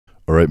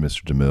All right,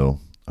 Mr. DeMille,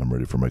 I'm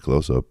ready for my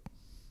close-up.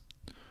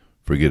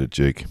 Forget it,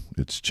 Jake.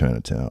 It's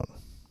Chinatown.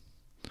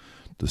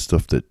 The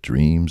stuff that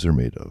dreams are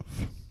made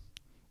of.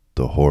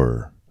 The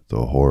horror.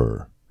 The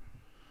horror.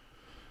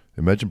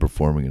 Imagine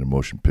performing in a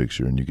motion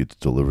picture and you get to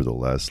deliver the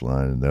last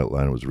line, and that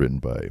line was written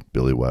by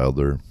Billy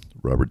Wilder,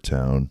 Robert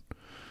Towne,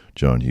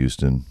 John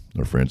Huston,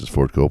 or Francis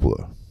Ford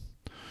Coppola.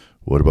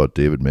 What about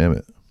David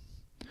Mamet?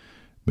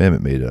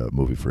 Mamet made a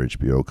movie for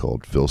HBO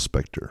called Phil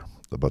Spector,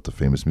 about the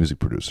famous music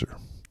producer.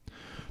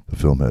 The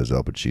film has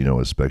Al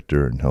Pacino as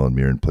Spector and Helen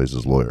Mirren plays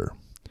his lawyer.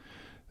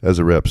 As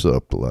it wraps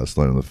up, the last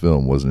line of the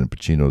film wasn't in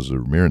Pacino's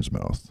or Mirren's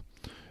mouth.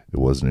 It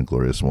wasn't in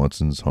Gloria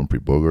Swanson's, Humphrey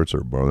Bogart's, or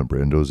Marlon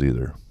Brando's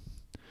either.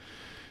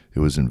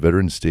 It was in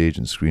veteran stage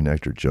and screen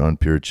actor John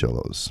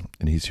Pirruccello's,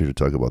 and he's here to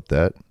talk about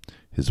that,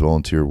 his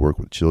volunteer work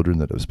with children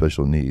that have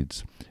special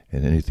needs,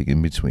 and anything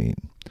in between,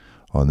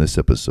 on this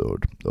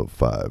episode of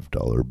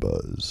 $5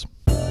 Buzz.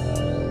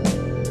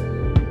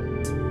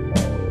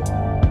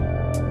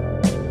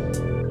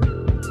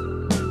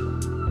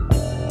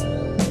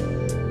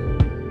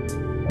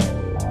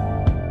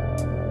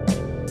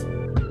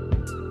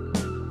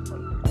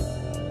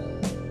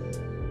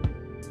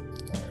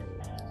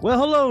 Well,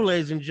 hello,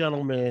 ladies and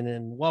gentlemen,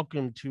 and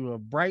welcome to a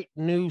bright,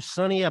 new,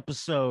 sunny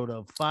episode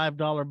of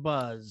 $5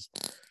 Buzz.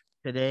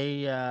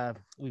 Today,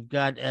 we've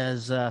got,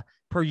 as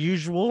per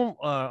usual,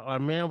 our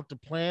man with the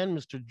plan,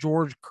 Mr.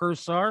 George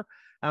Cursar,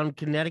 out in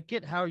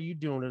Connecticut. How are you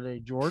doing today,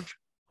 George?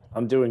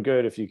 I'm doing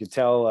good. If you could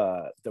tell,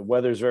 the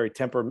weather's very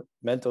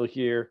temperamental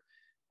here.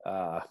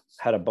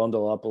 Had to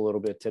bundle up a little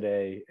bit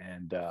today,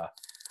 and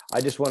I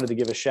just wanted to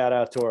give a shout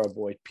out to our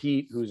boy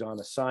Pete, who's on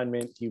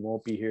assignment. He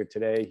won't be here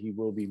today. He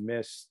will be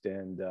missed.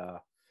 And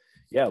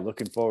yeah,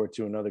 looking forward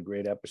to another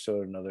great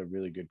episode, another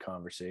really good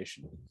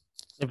conversation.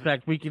 In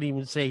fact, we could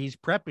even say he's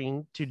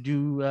prepping to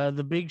do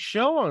the big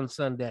show on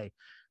Sunday.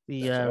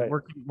 The right.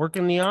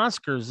 working the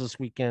Oscars this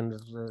weekend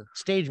as a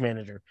stage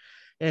manager.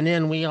 And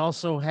then we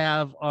also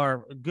have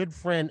our good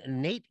friend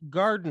Nate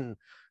Garden,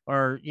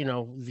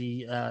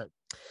 the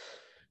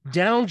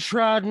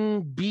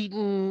downtrodden,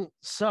 beaten,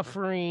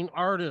 suffering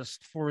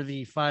artist for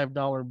the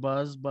 $5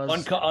 Buzz.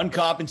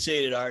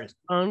 Uncompensated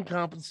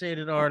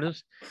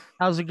artist.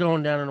 How's it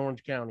going down in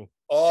Orange County?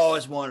 Oh,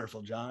 it's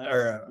wonderful, John.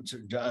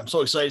 I'm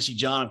so excited to see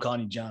John. I'm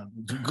calling you John.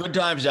 Good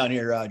times down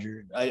here,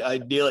 Roger. I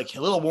feel like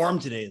a little warm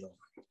today, though.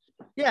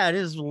 Yeah, it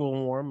is a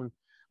little warm, and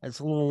it's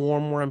a little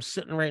warm where I'm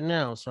sitting right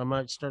now, so I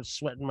might start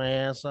sweating my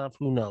ass off.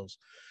 Who knows?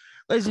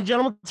 Ladies and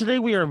gentlemen, today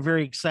we are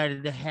very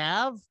excited to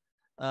have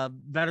a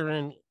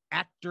veteran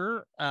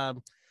actor,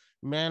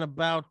 man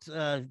about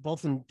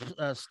both in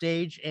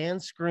stage and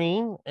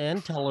screen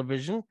and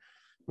television,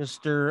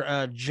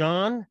 Mr.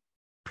 John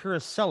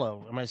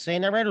Pirruccello. Am I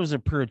saying that right, or was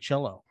it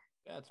Pirruccello?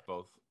 Yeah, it's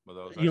both of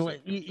those.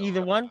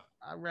 Either one?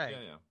 All right.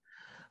 Yeah.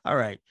 All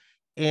right.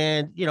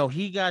 And,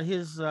 he got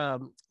his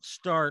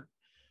start.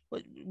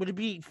 Would it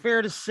be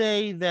fair to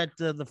say that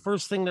the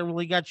first thing that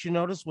really got you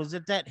noticed, was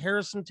it that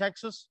Harrison,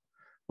 Texas?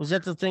 Was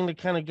that the thing that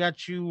kind of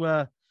got you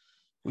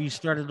where you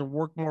started to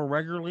work more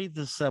regularly?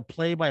 This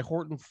play by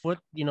Horton Foote,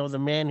 the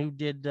man who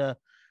did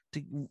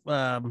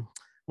won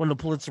the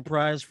Pulitzer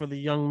Prize for The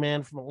Young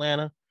Man from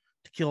Atlanta,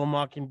 To Kill a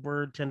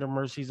Mockingbird, Tender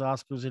Mercies,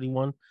 Oscars that he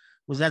won.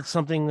 Was that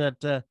something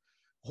that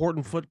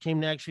Horton Foote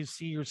came to actually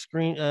see your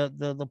screen,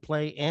 the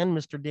play, and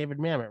Mr. David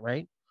Mamet,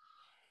 right?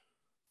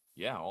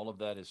 Yeah, all of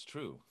that is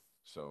true.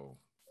 So,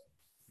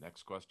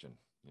 next question.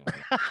 Yeah.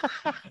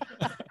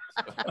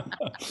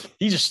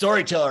 He's a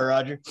storyteller,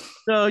 Roger.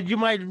 So you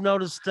might have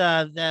noticed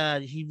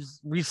that he was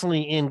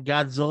recently in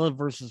Godzilla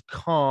versus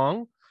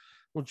Kong,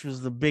 which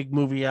was the big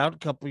movie out a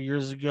couple of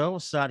years ago.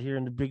 Saw it here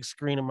in the big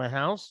screen in my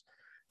house.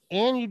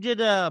 And you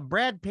did a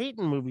Brad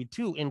Payton movie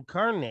too,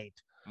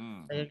 Incarnate.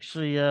 I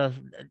actually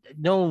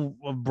know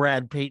of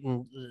Brad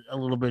Payton a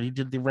little bit. He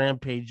did the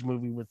Rampage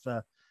movie with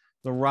The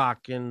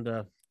Rock,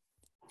 and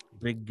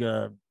big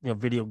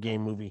video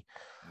game movie,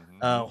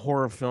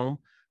 horror film.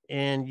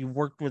 And you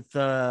worked with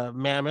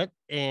Mamet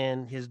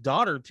and his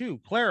daughter too,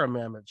 Clara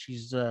Mamet.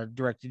 She's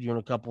directed you in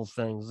a couple of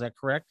things. Is that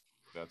correct?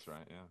 That's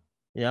right.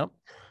 Yeah. Yep.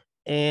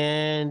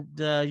 And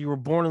you were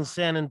born in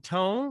San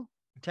Antonio,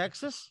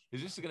 Texas.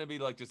 Is this going to be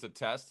like just a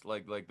test,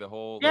 like the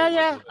whole?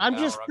 Yeah. I'm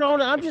just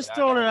throwing it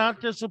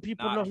out there so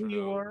people know who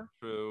you are.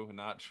 True,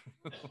 not true.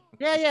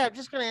 Yeah. I'm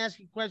just going to ask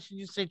you a question.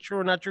 You say true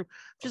or not true.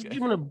 Just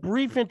giving a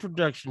brief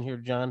introduction here,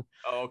 John.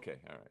 Oh, okay,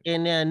 all right.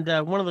 And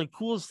one of the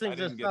coolest things I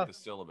didn't get the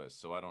syllabus,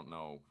 so I don't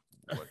know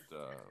what.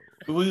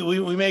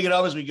 We make it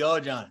up as we go,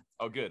 John.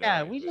 Oh, good.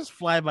 Yeah, we just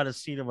fly by the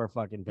seat of our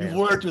fucking pants. You've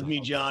worked with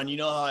me, John. You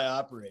know how I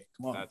operate.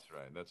 Come on. That's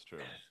right. That's true.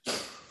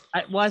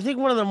 I think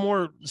one of the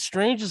more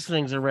strangest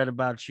things I read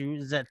about you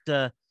is that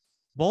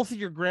both of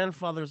your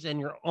grandfathers and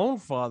your own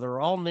father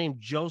are all named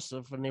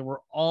Joseph, and they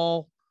were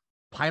all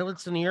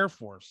pilots in the Air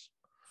Force.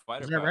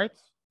 Is that right?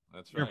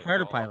 That's right. They're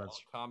fighter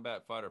pilots. All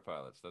combat fighter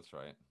pilots. That's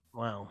right.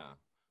 Wow. Yeah.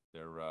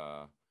 They're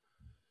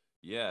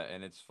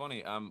and it's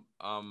funny. I'm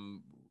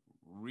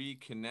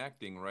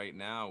reconnecting right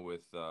now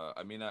with.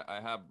 I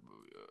have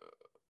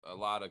a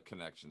lot of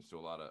connections to a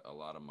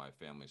lot of my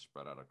family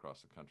spread out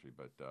across the country.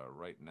 But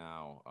right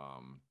now,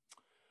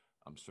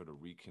 I'm sort of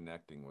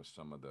reconnecting with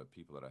some of the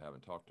people that I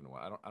haven't talked to in a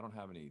while. I don't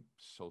have any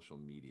social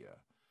media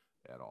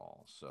at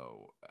all,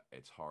 so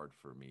it's hard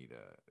for me to.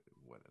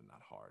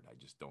 Not hard. I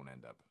just don't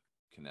end up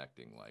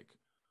connecting like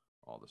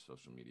all the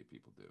social media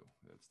people do.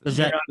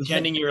 You're not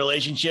attending your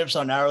relationships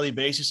on an hourly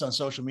basis on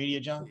social media,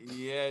 John?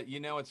 Yeah,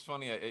 it's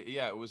funny.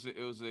 It was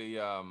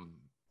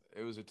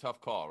a tough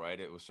call, right?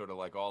 It was sort of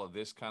like all of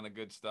this kind of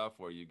good stuff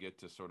where you get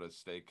to sort of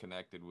stay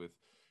connected with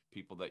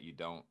people that you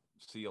don't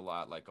see a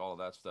lot. Like all of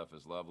that stuff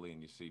is lovely,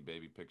 and you see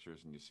baby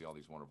pictures and you see all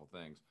these wonderful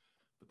things.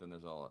 But then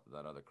there's all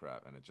that other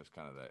crap, and it just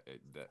kind of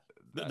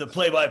the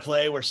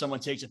play-by-play where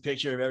someone takes a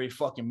picture of every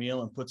fucking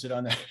meal and puts it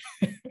on there.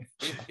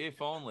 if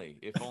only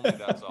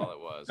that's all it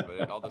was.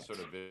 But all the sort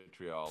of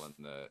vitriol and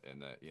the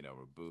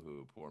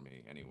boohoo, poor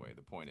me. Anyway,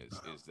 the point is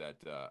that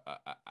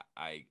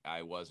I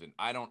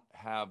don't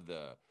have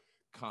the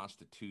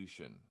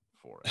constitution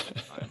for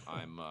it.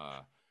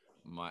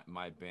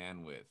 My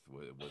bandwidth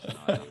was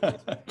not able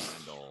to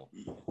handle.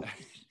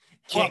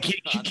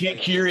 Can't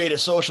curate a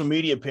social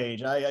media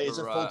page. It's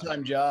a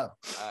full-time job.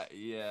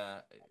 Yeah,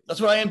 that's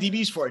what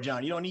IMDb's for,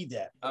 John. You don't need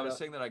that. I was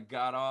saying that I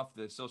got off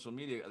the social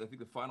media. I think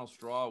the final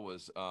straw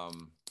was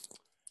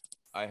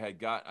I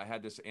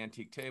had this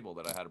antique table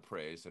that I had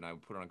appraised, and I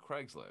put it on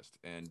Craigslist,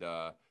 and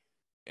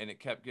it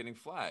kept getting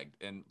flagged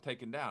and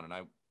taken down, and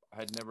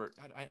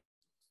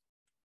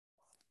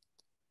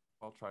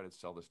I'll try to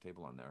sell this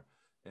table on there,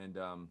 and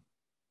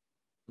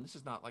this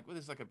is not like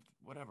this is like a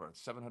whatever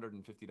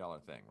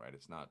 $750 thing, right?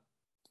 It's not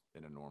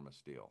an enormous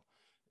deal,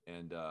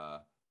 and I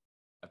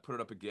put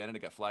it up again, and it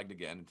got flagged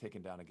again and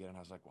taken down again, and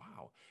I was like,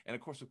 wow. And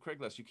of course, with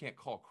Craigslist, you can't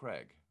call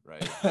Craig,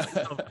 right? He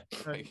doesn't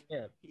Craig's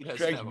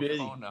have busy. a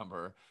phone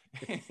number,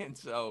 and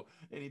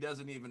he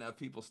doesn't even have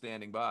people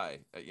standing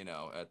by,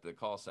 at the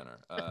call center.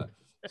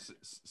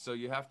 So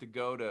you have to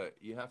go to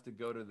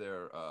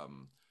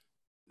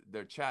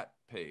their chat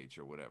page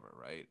or whatever,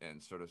 right?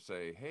 And sort of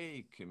say,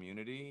 hey,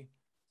 community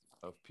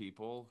of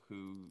people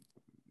who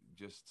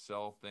just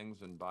sell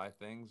things and buy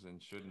things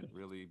and shouldn't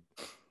really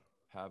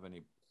have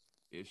any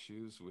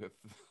issues with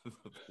the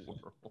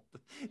world.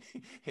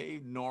 Hey,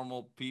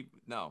 normal people.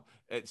 No.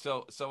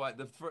 So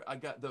I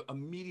got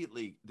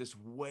immediately this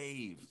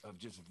wave of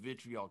just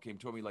vitriol came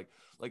toward me like,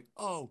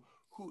 oh,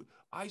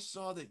 I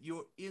saw that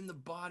you're in the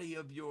body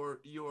of your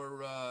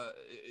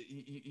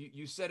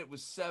you said it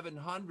was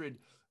 700.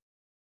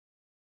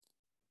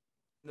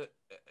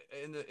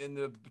 In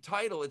the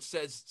title it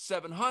says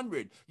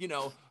 700.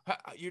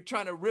 You're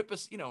trying to rip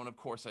us. And of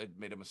course I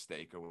made a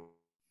mistake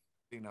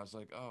and I was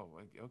like, oh,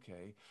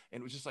 okay.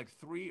 And it was just like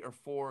 3 or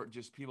 4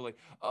 just people like,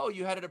 oh,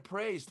 you had it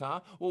appraised,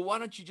 huh? Well, why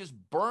don't you just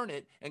burn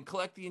it and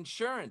collect the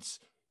insurance,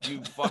 you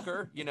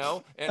fucker?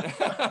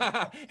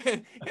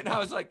 And I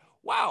was like,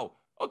 wow.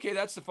 Okay,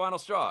 that's the final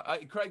straw.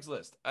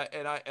 Craigslist,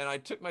 and I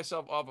took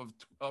myself off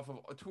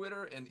of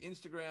Twitter and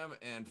Instagram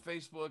and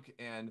Facebook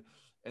and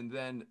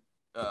then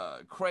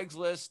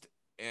Craigslist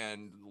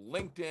and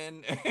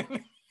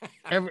LinkedIn.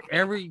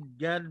 every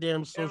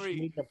goddamn social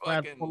media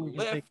platform.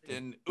 Lyft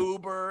and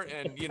Uber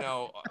and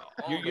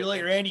you're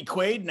like Randy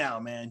Quaid now,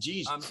 man.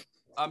 Jeez.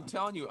 I'm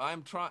telling you,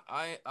 I've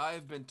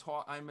been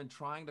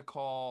trying to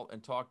call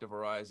and talk to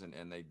Verizon,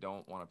 and they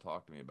don't want to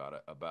talk to me about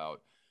it.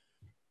 About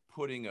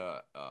putting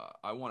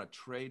I want to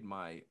trade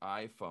my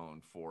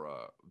iPhone for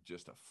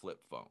just a flip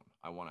phone.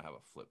 I want to have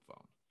a flip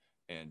phone,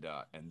 and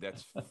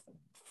that's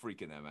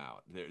freaking them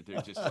out.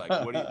 They're just like,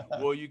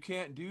 well, you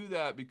can't do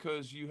that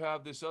because you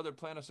have this other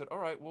plan. I said, all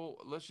right, well,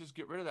 let's just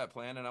get rid of that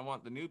plan, and I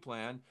want the new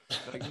plan.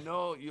 Like,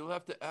 no, you'll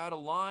have to add a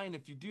line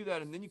if you do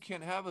that, and then you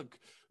can't have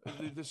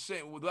the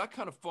same with that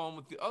kind of phone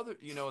with the other.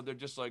 They're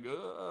just like,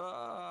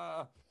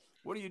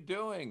 what are you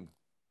doing?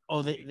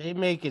 Oh, they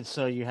make it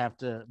so you have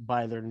to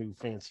buy their new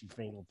fancy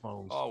fangled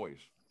phones. Always.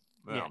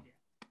 Yeah.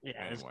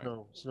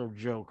 Anyway. It's no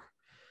joke.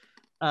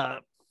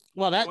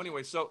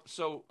 Anyway, so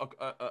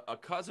a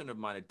cousin of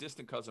mine, a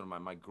distant cousin of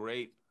mine, my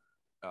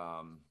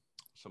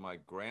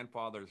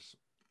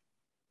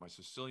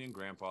Sicilian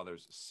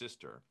grandfather's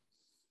sister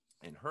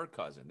and her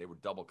cousin, they were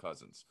double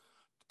cousins,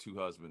 2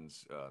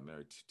 husbands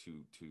married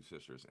to 2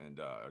 sisters, and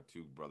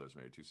 2 brothers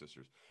married 2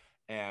 sisters.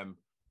 And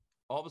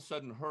all of a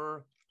sudden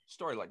her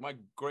story, like my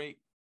great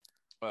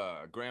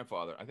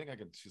grandfather, I think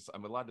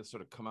I'm allowed to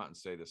sort of come out and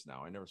say this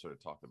now. I never sort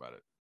of talked about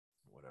it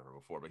whatever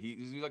before, but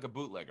he's like a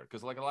bootlegger,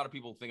 because like a lot of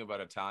people think about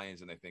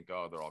Italians and they think,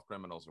 oh, they're all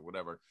criminals or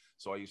whatever.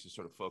 So I used to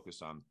sort of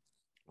focus on,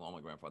 well, my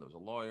grandfather was a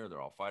lawyer,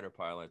 they're all fighter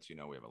pilots, we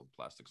have a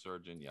plastic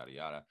surgeon, yada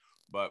yada.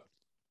 But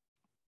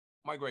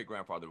my great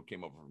grandfather, who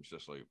came over from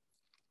Sicily,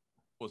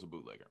 was a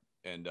bootlegger,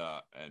 and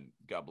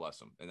God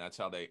bless him. And that's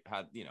how they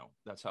had,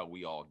 that's how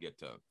we all get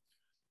to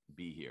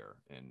be here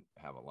and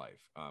have a life.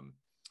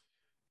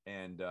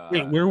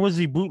 Wait, where was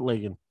he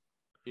bootlegging?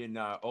 In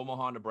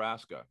Omaha,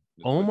 Nebraska.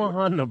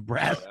 Omaha,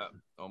 Nebraska.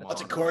 Yeah, Omaha,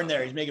 lots of corn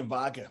there. He's making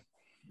vodka.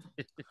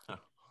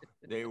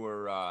 They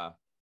were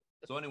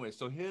so anyway.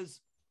 So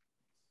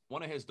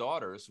one of his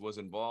daughters was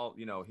involved.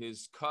 You know,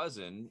 his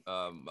cousin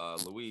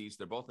Louise.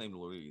 They're both named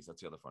Louise.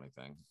 That's the other funny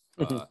thing.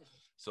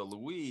 So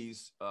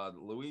Louise,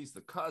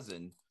 the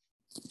cousin,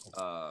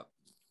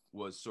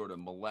 was sort of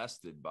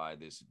molested by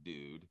this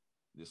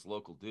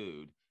local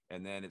dude.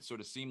 And then it sort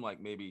of seemed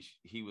like maybe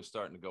he was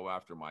starting to go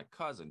after my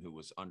cousin, who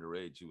was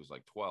underage. He was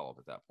like 12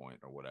 at that point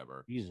or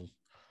whatever. Jesus.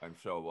 And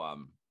so,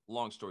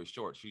 long story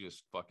short, she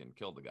just fucking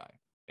killed the guy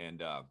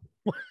and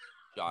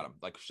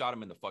shot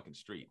him in the fucking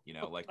street, you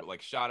know,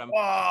 like shot him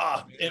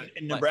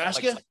in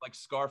Nebraska, like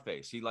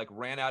Scarface. He like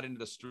ran out into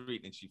the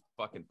street and she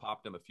fucking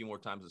popped him a few more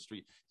times in the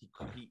street.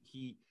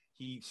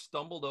 He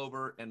stumbled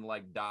over and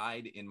like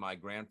died in my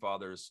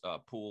grandfather's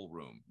pool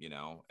room, you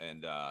know,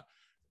 and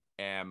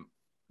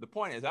the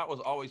point is that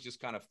was always just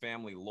kind of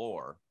family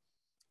lore,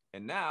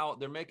 and now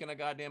they're making a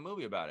goddamn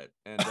movie about it,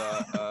 and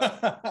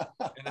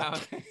now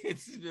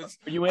it's just.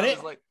 Are you in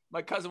it? Like,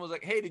 my cousin was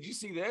like, "Hey, did you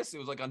see this?" It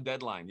was like on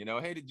Deadline, you know.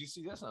 "Hey, did you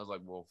see this?" And I was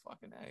like, "Well,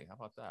 fucking hey, how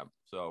about that?"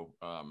 So,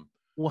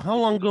 well, how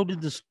long ago did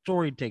the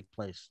story take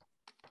place?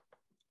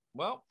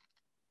 Well,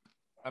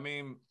 I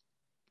mean,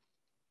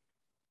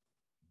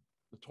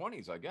 the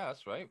 20s, I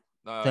guess, right?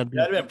 That'd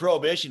have been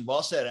Prohibition,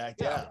 Volstead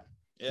Act,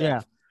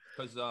 yeah.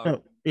 Because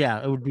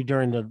it would be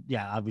during the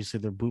obviously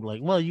they're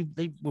bootleg. Well,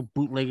 they were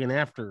bootlegging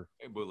after.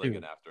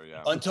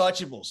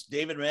 Untouchables.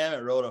 David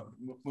Mamet wrote a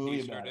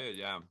movie about it.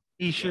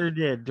 He sure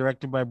did.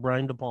 Directed by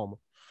Brian De Palma.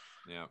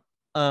 Yeah.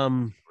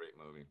 Great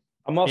movie.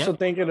 I'm also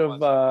thinking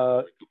of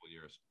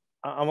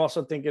I'm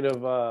also thinking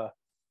of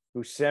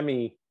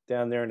Buscemi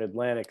down there in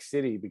Atlantic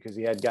City, because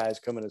he had guys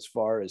coming as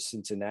far as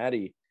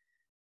Cincinnati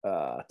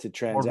to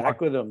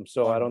transact with him.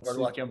 So I don't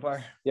Boardwalk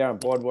Empire. Yeah, on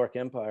Boardwalk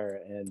Empire,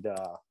 and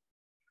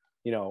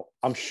you know,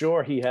 I'm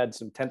sure he had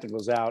some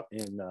tentacles out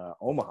in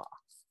Omaha.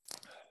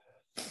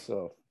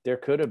 So there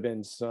could have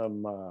been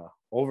some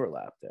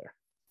overlap there.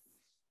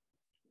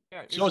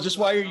 Yeah. So is this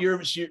why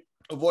you're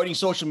avoiding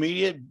social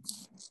media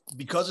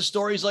because of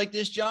stories like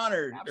this, John?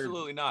 Or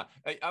absolutely not.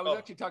 I was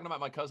actually talking about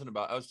my cousin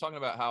I was talking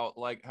about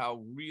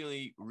how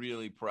really,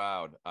 really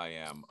proud I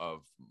am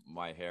of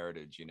my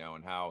heritage, you know,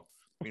 and how,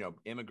 you know,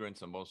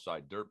 immigrants on both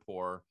sides, dirt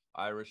poor,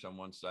 Irish on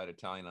one side,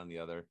 Italian on the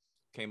other,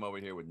 came over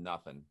here with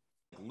nothing.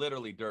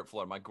 Literally dirt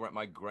floor. My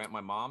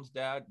mom's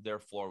dad, their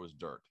floor was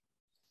dirt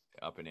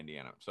up in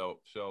Indiana.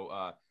 So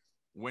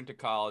went to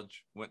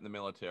college, went in the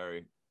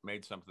military,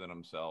 made something of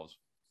themselves,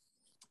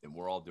 and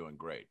we're all doing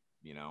great,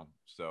 you know.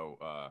 So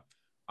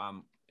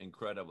I'm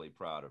incredibly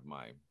proud of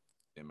my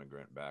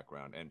immigrant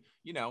background. And,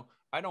 you know,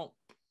 I don't,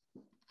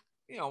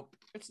 you know,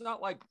 it's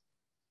not like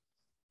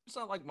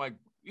my,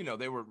 you know,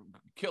 they were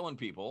killing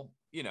people,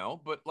 you know,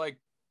 but like,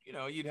 you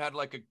know, you'd had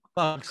like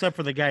except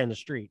for the guy in the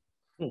street.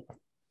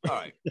 All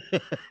right.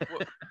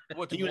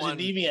 He was a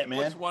deviant, man.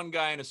 What's one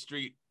guy in a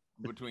street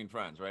between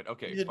friends, right?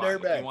 Okay. He's a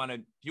dirtbag.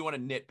 You want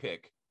to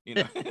nitpick, you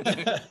know?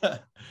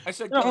 I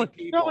said,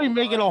 you're only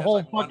making a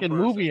whole fucking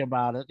movie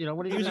about it. You know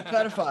what? He was a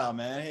pedophile,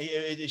 man.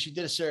 She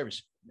did a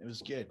service. It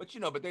was good. But you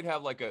know, they'd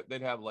have like a,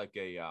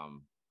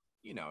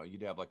 you know,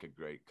 you'd have like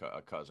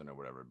a cousin or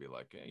whatever. It'd be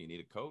like, hey, you need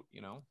a coat, you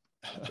know?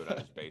 Go down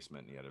his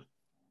basement, and he had a,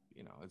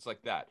 you know, it's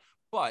like that.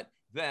 But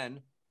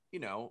then, you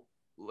know,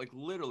 like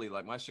literally,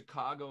 like my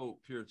Chicago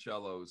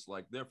Pirruccellos,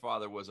 like their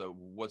father was a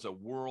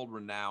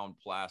world-renowned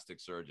plastic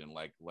surgeon,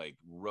 like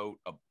wrote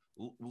a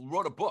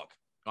book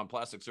on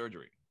plastic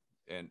surgery,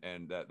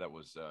 and that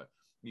was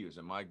used.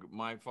 And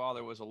my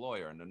father was a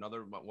lawyer, and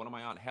one of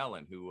my aunt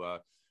Helen, who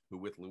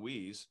with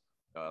Louise,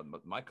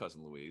 my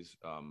cousin Louise,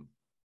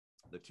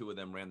 the two of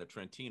them ran the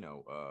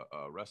Trentino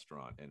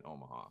restaurant in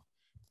Omaha,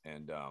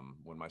 and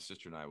when my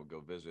sister and I would go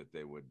visit,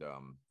 they would.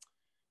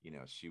 You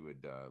know, she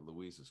would,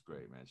 Louise is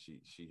great, man.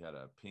 She had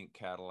a pink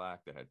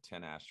Cadillac that had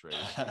 10 ashtrays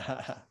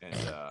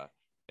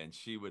and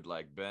she would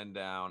like bend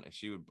down and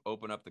she would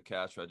open up the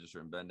cash register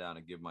and bend down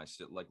and give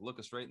look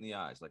us straight in the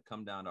eyes, like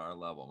come down to our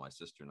level, my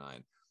sister and I,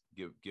 and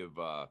give you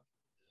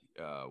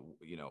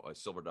know, a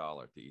silver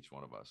dollar to each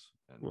one of us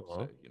and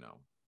say, you know,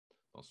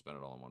 don't spend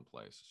it all in one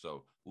place.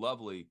 So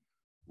lovely,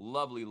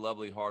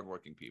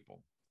 hardworking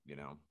people, you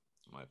know,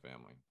 my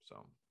family.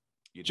 So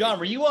John,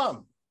 were you,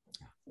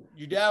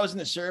 your dad was in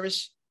the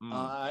service.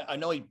 I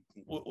know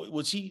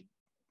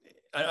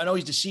I know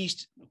he's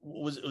deceased.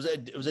 Was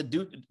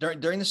that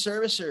during the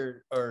service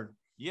or?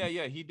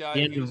 Yeah, he died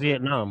in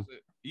Vietnam.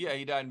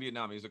 He died in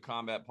Vietnam. He was a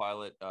combat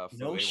pilot for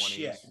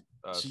A1E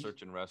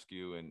search and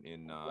rescue in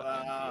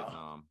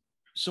Vietnam.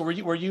 So were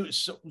you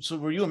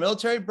a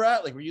military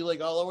brat? Like, were you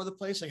like all over the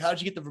place? Like, how did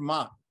you get to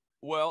Vermont?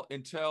 Well,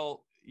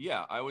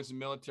 I was a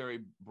military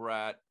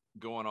brat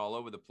going all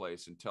over the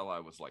place until I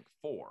was like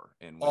 4.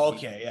 And when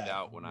he moved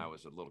out when I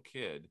was a little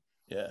kid,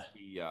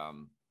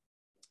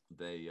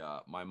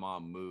 my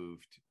mom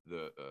moved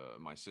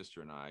my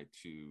sister and I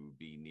to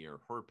be near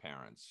her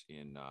parents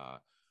in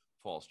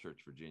Falls Church,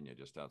 Virginia,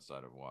 just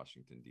outside of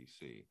Washington,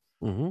 D.C.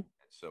 Mm-hmm.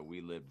 So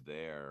we lived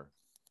there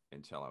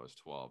until I was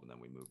 12, and then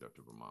we moved up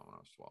to Vermont when I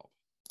was 12.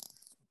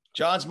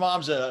 John's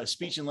mom's a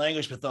speech and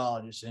language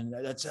pathologist, and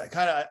that's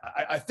kind of,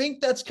 I think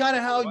that's kind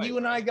of how you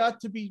and I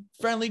got to be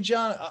friendly,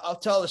 John. I'll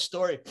tell the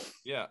story.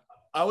 Yeah.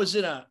 I was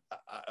in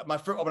my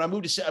first, when I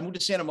moved to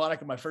Santa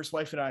Monica, my first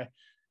wife and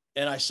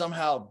I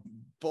somehow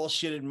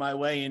bullshitted my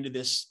way into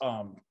this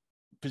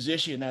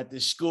position at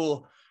this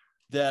school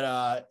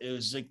that it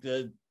was like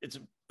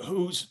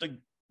who's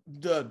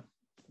the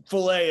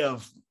fillet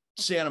of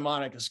Santa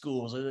Monica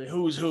schools, the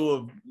who's who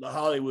of the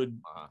Hollywood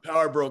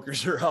power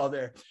brokers are all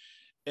there.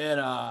 And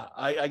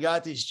I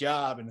got this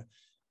job, and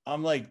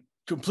I'm like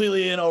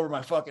completely in over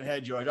my fucking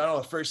head, George. I don't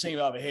know the first thing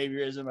about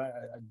behaviorism. I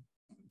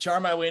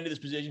charm my way into this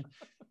position.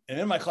 And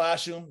in my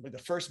classroom, like the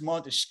first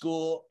month of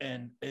school,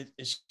 and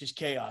it's just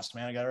chaos,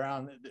 man. I got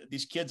around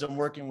these kids I'm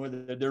working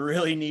with. They're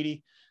really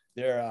needy.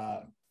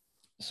 They're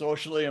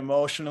socially,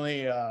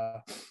 emotionally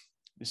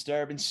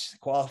disturbance,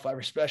 qualify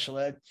for special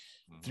ed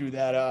through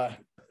that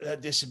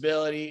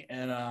disability,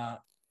 and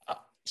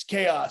it's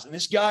chaos. And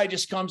this guy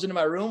just comes into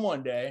my room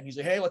one day, and he's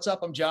like, "Hey, what's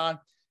up? I'm John,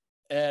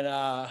 and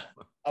I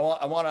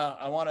want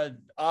to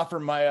offer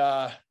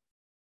my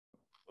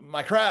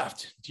my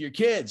craft to your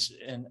kids."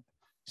 And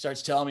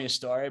starts telling me a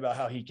story about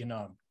how he can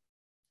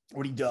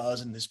what he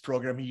does in this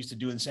program he used to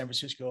do in San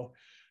Francisco,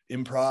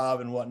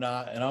 improv and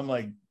whatnot. And I'm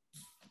like,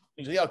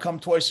 he's like, "Yeah, I'll come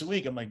twice a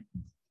week." I'm like,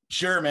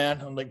 "Sure,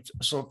 man." I'm like,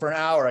 "So for an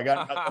hour,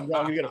 I'm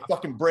gonna get a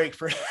fucking break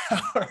for an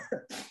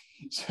hour."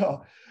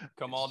 So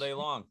come all day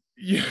long.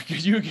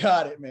 You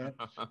got it, man.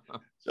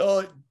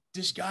 So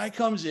this guy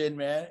comes in,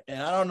 man,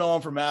 and I don't know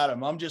him from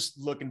Adam. I'm just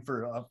looking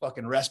for a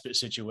fucking respite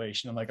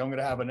situation. I'm like, I'm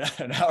gonna have an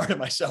hour to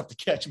myself to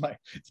catch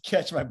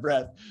my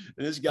breath.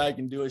 And this guy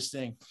can do his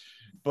thing.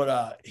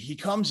 But he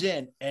comes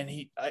in, and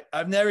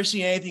I've never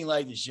seen anything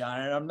like this,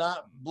 John. And I'm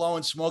not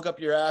blowing smoke up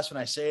your ass when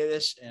I say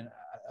this. And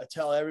I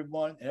tell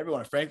everyone, and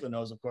everyone at Franklin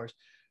knows, of course,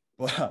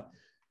 but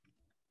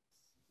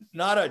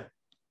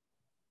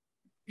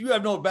you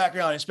have no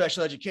background in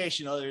special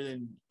education other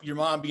than your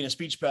mom being a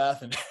speech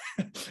path. And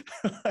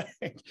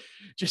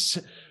just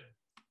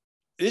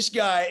this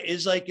guy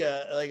is like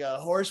a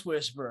horse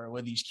whisperer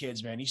with these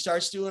kids, man. He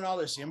starts doing all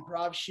this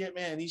improv shit,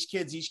 man. These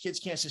kids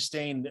can't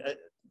sustain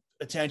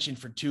attention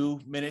for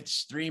 2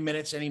 minutes, 3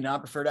 minutes, any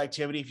non-preferred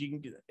activity. If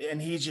you can,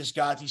 and he's just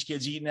got these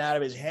kids eating out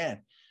of his hand,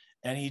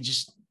 and he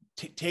just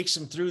takes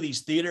them through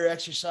these theater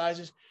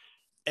exercises,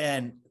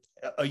 and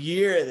a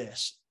year of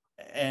this,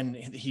 and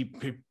he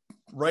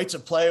writes a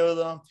play with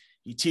them.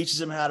 He teaches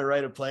them how to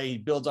write a play. He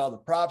builds all the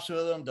props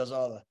with them, does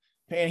all the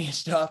painting and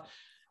stuff.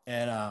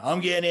 And I'm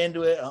getting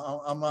into it.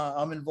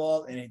 I'm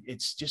involved, and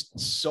it's just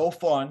so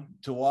fun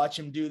to watch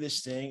him do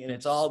this thing. And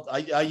it's all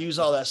I use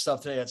all that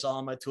stuff today. It's all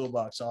in my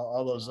toolbox.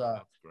 All those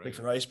like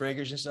for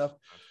icebreakers and stuff.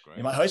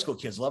 And my high school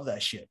kids love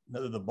that shit.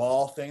 The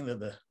ball thing,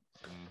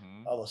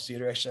 all those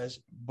theater exercises.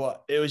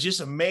 But it was just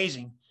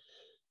amazing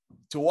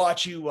to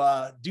watch you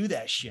do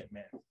that shit,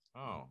 man.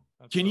 Oh.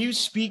 Can you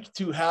speak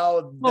to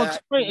how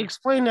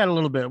explain that a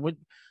little bit?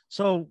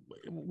 So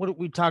what are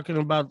we talking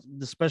about,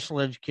 the special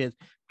ed kids?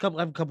 I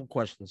have a couple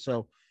questions.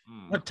 So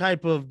what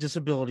type of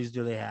disabilities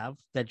do they have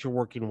that you're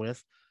working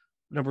with?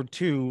 Number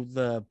two,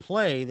 the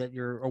play that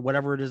or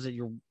whatever it is that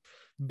you're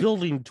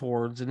building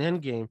towards an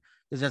end game,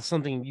 is that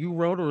something you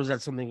wrote, or is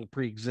that something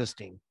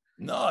pre-existing?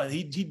 No,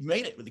 he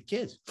made it with the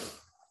kids.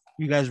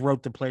 You guys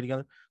wrote the play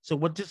together. So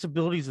what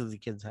disabilities do the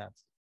kids have?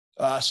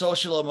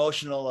 Social,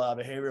 emotional,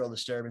 behavioral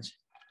disturbance.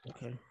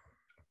 Okay.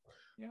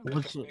 Yeah,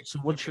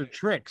 what's your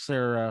tricks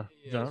there,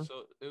 John?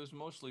 So it was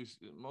mostly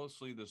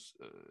this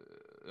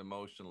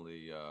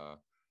emotionally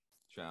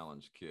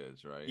challenged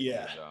kids, right?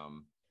 Yeah.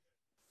 And,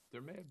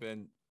 there may have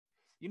been,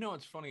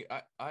 it's funny.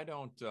 I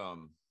don't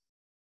know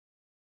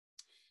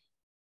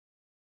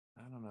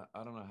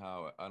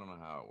how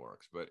it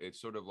works, but it's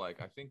sort of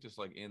like, I think just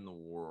like in the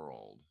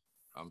world,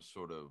 I'm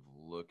sort of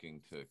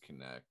looking to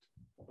connect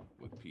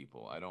with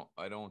people.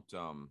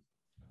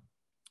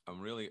 I'm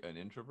really an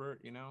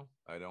introvert,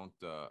 I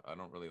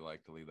don't really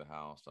like to leave the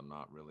house. I'm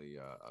not really,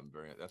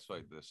 that's why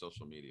the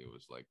social media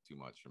was like too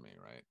much for me.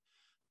 Right.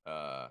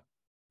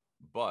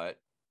 But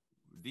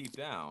deep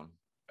down,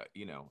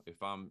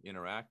 if I'm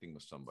interacting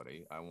with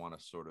somebody, I want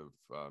to sort of,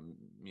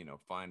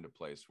 find a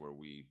place where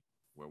we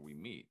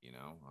meet,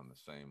 on the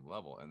same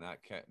level. And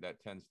that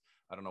tends,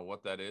 I don't know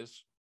what that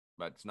is,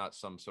 but it's not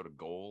some sort of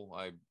goal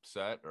I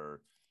set,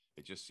 or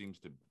it just seems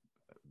to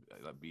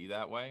be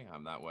that way.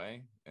 I'm that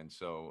way. And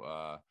so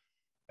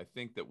I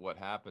think that what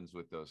happens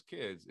with those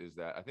kids is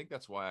that, I think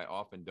that's why I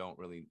often don't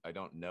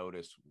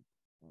notice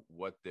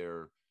what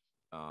their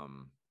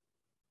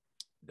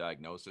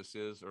diagnosis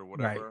is or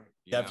whatever.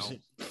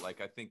 Right.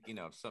 Like I think,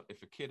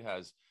 if a kid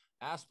has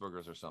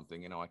Asperger's or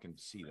something, I can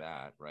see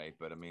that, right?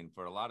 But I mean,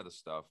 for a lot of the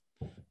stuff,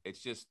 it's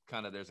just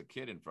kind of, there's a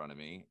kid in front of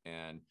me,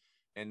 and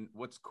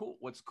what's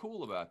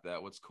cool about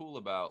that, what's cool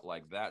about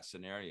like that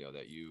scenario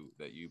that you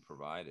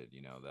provided,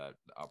 that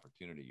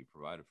opportunity you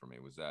provided for me,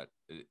 was that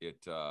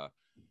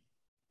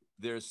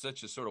there's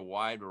such a sort of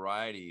wide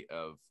variety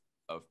of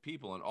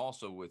people, and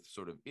also with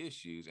sort of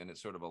issues, and it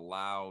sort of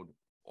allowed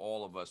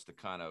all of us to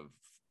kind of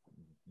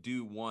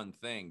do one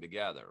thing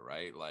together,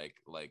 right? Like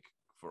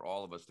for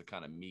all of us to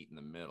kind of meet in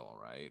the middle,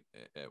 right?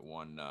 At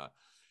one,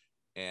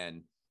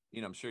 and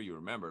I'm sure you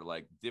remember,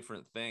 like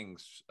different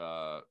things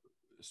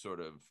sort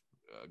of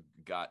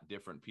got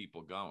different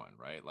people going,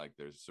 right? Like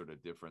there's sort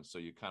of different, so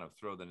you kind of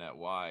throw the net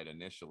wide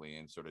initially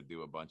and sort of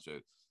do a bunch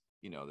of,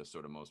 the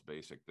sort of most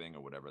basic thing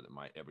or whatever that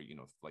might ever,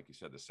 like you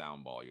said, the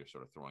sound ball, you're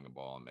sort of throwing a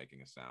ball and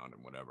making a sound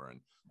and whatever, and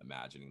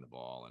imagining the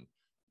ball.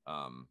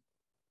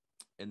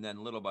 And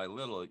then little by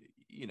little,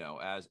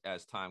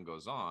 as time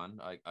goes on,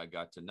 I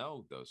got to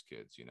know those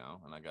kids,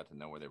 and I got to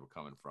know where they were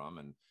coming from,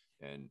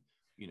 and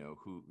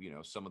who,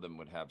 some of them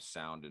would have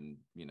sound and,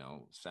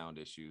 sound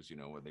issues,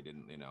 where they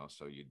didn't,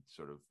 so you'd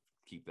sort of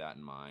keep that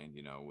in mind,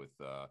 with,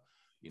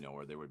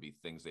 or there would be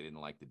things they didn't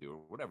like to do or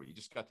whatever. You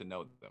just got to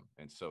know them.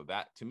 And so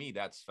that, to me,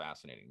 that's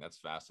fascinating. That's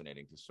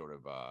fascinating to sort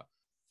of,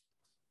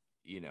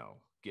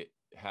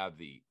 have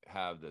the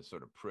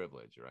sort of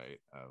privilege, right,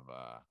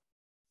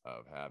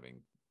 of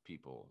having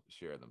people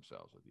share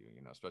themselves with you,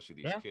 especially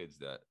these kids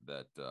that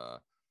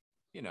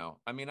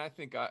I mean, I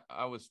think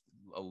I was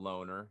a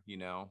loner,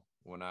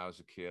 when I was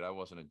a kid. I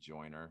wasn't a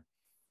joiner,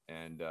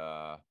 and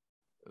the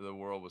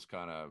world was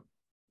kind of,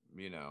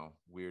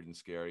 weird and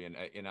scary, and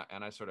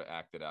I sort of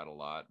acted out a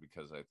lot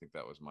because I think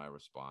that was my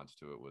response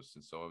to it,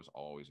 and so I was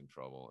always in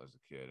trouble as a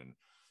kid,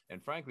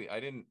 and frankly,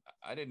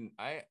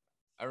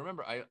 I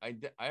remember I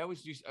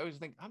always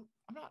think I'm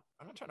not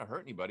trying to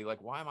hurt anybody.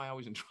 Like, why am I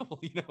always in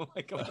trouble?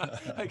 Like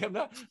I'm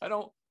not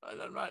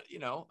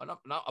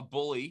a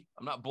bully.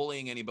 I'm not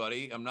bullying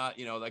anybody. I'm not,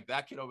 like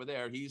that kid over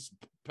there, he's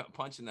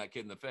punching that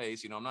kid in the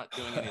face. I'm not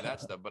doing any of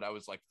that stuff, but I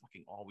was like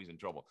fucking always in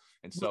trouble.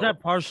 And so was that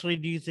partially,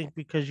 do you think,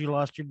 because you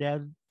lost your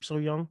dad so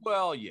young?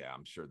 Well, yeah,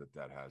 I'm sure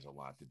that has a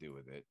lot to do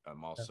with it.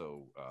 I'm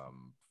also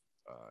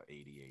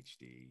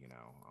ADHD,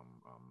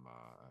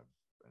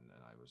 and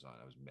then I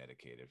was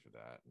medicated for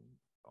that and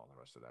all the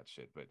rest of that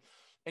shit. But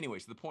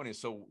anyways, the point is,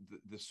 so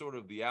the sort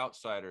of the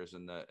outsiders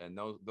and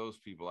those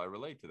people, I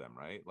relate to them,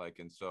 right? Like,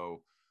 and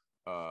so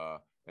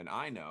and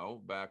I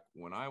know back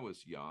when I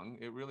was young,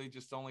 it really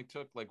just only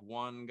took like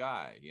one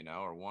guy,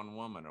 or one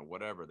woman or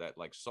whatever that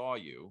like saw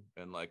you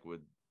and like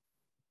would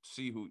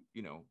see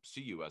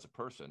you as a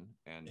person,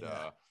 and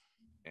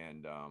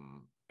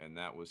and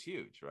that was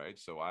huge, right?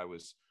 So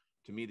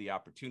to me, the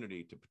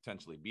opportunity to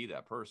potentially be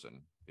that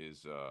person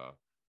is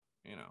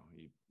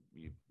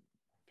you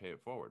pay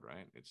it forward,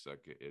 right? It's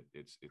like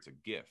it's a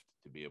gift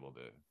to be able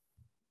to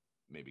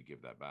maybe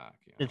give that back.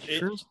 It's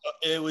true.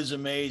 It was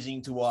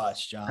amazing to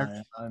watch,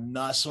 John. I'm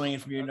not swinging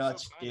from your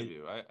nuts. So kind of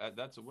you.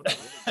 That's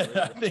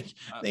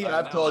I think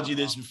I've told you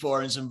this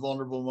before in some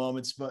vulnerable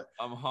moments, but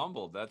I'm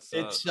humbled. It's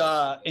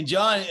and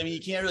John, I mean, you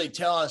can't really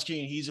tell on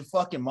screen. He's a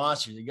fucking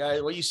monster. The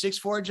guy, what are you,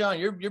 6'4", John?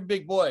 You're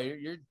big boy.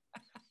 You're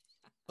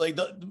like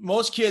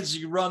most kids,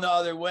 you run the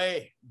other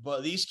way,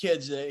 but these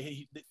kids,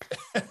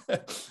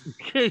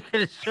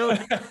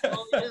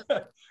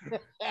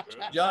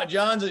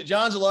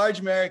 John's a large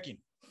American.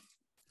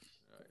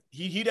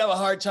 He'd have a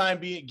hard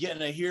time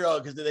getting a hero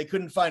because they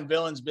couldn't find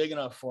villains big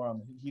enough for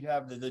him. He'd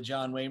have the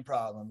John Wayne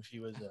problem if he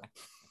was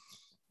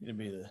he'd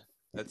be the.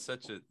 That's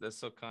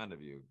so kind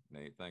of you,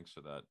 Nate. Thanks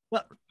for that.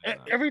 Well,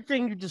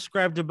 everything you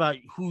described about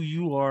who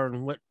you are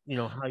and what,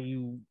 how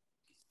you're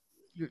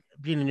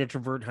being an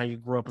introvert, how you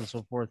grew up and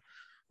so forth,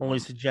 only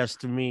suggests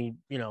to me,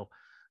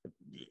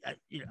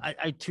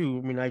 I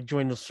too, I mean, I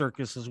joined the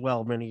circus as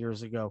well many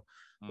years ago,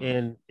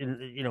 and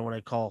what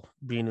I call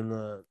being in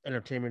the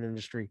entertainment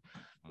industry.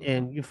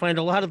 And you find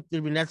a lot of, I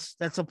mean, that's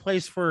a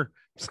place for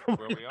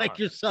somebody like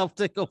yourself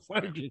to go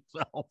find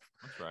yourself.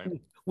 That's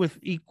right. With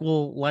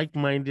equal,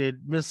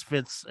 like-minded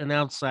misfits and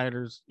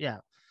outsiders. Yeah.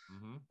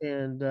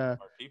 And our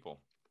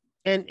people.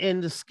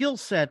 And the skill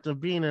set of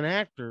being an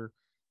actor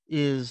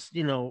is,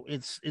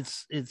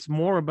 it's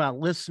more about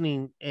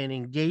listening and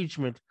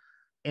engagement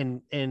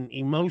and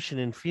emotion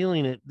and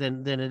feeling it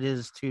than it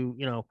is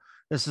to,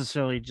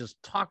 necessarily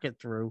just talk it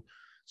through.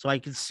 So I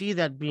could see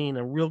that being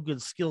a real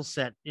good skill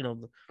set,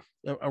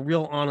 a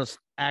real honest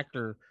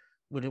actor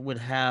would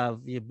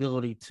have the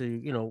ability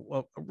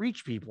to,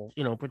 reach people,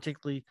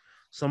 particularly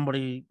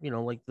somebody,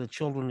 like the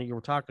children that you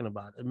were talking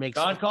about. It makes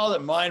John called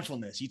it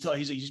mindfulness. It's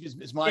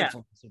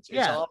mindfulness.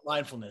 It's all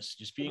mindfulness.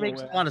 Just being aware. It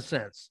makes a lot of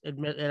sense.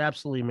 It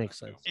absolutely makes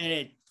sense. And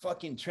it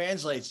fucking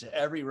translates to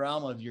every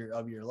realm of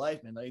your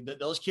life, man. Like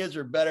those kids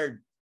are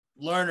better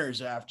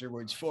learners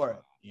afterwards for it.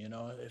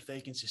 If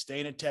they can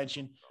sustain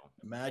attention,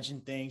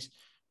 imagine things,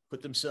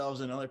 put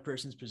themselves in another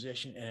person's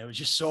position. And it was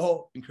just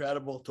so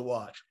incredible to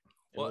watch.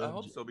 Well, I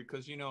hope so,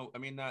 because, I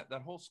mean, that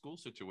whole school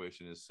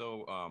situation is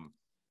so,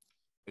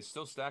 it's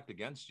so stacked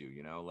against you,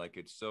 like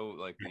it's so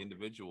like the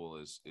individual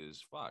is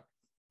fucked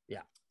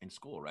in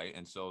school. Right.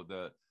 And so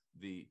the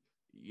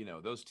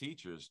those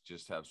teachers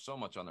just have so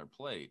much on their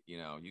plate.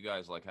 You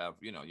guys like have,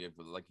 you have,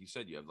 like you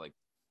said, you have like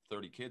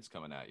 30 kids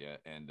coming at you.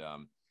 And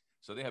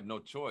so they have no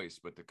choice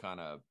but to kind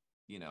of,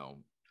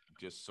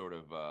 just sort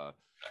of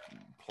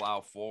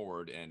plow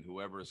forward, and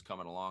whoever is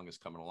coming along is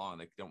coming along.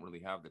 They don't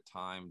really have the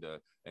time to,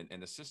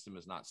 and the system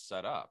is not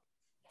set up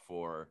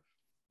for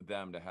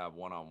them to have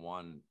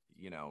one-on-one,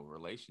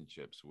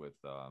 relationships with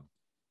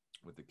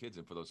the kids,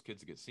 and for those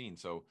kids to get seen.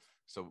 So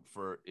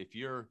for if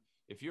you're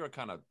a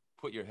kind of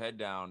put your head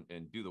down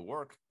and do the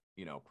work,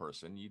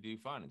 person, you do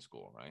fine in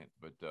school, right?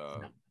 But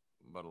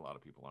a lot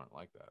of people aren't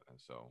like that. And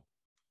so,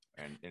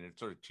 and it's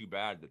sort of too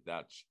bad that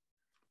that's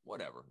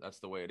whatever, that's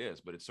the way it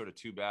is. But it's sort of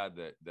too bad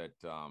that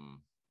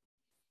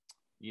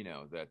you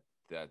know,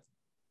 that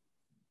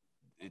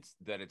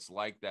it's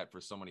like that for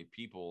so many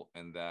people,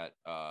 and that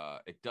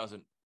it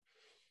doesn't,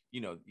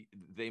 you know,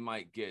 they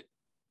might get,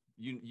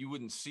 you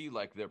wouldn't see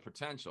like their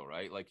potential,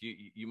 right? Like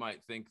you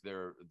might think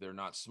they're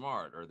not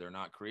smart, or they're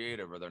not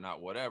creative, or they're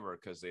not whatever,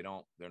 because they're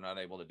not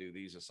able to do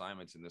these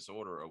assignments in this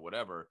order or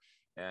whatever.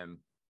 And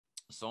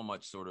so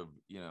much sort of,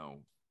 you know,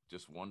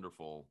 just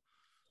wonderful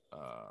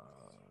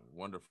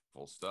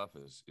stuff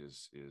is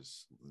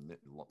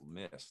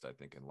missed, I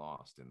think, and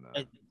lost in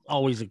the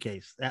Always the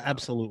case.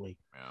 Absolutely.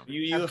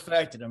 yeah. You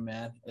affected them,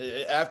 man.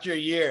 After a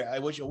year, I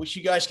wish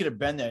you guys could have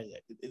been there.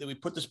 We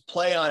put this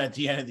play on at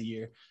the end of the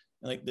year.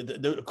 Like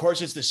of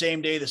course, it's the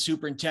same day the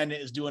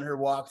superintendent is doing her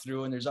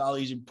walkthrough, and there's all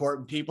these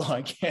important people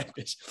on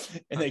campus,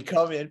 and they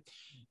come in,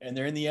 and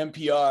they're in the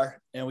NPR,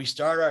 and we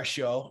start our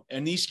show.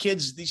 And these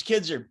kids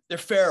they're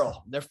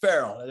feral. They're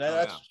feral.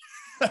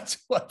 That's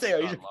what they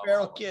are. These are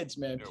feral kids,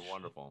 man. They're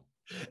wonderful.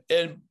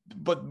 And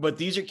but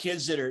these are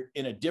kids that are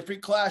in a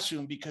different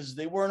classroom, because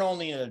they weren't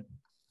only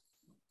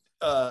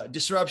a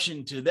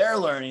disruption to their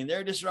learning, they're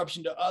a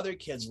disruption to other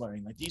kids'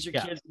 learning. Like, these are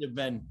kids that have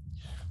been,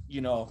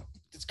 you know,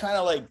 it's kind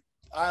of like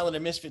Island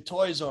of Misfit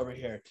Toys over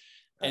here.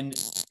 And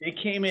they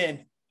came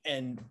in,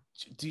 and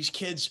these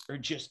kids are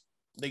just,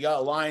 they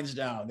got lines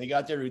down, they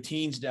got their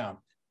routines down.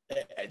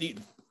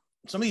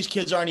 Some of these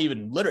kids aren't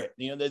even literate.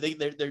 You know,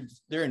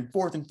 they're in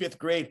 4th and 5th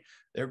grade.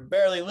 They're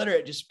barely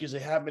literate just because they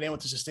haven't been able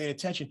to sustain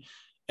attention.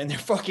 And they're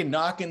fucking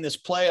knocking this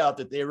play out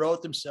that they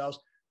wrote themselves,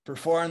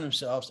 performed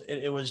themselves.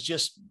 It was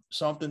just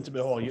something to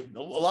behold. A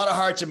lot of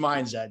hearts and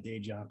minds that day,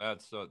 John.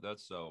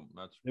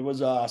 It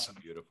was awesome.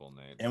 Beautiful,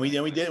 Nate. And we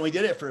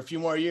did it for a few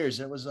more years.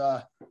 That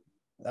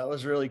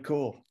was really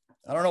cool.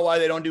 I don't know why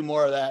they don't do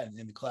more of that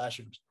in the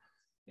classrooms,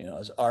 you know,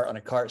 as art on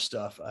a cart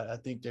stuff. I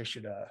think there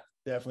should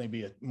definitely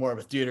be more of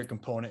a theater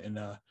component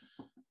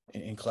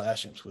in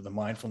classrooms with the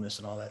mindfulness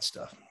and all that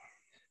stuff.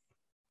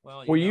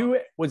 Well,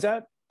 was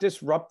that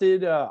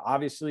disrupted,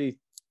 obviously,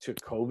 to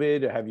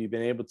COVID? Have you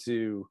been able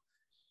to,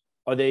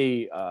 are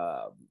they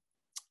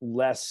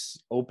less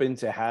open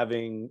to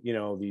having, you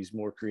know, these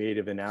more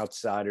creative and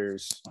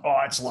outsiders? Oh,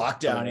 it's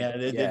lockdown.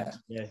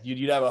 Yeah.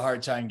 You'd have a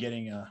hard time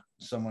getting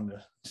someone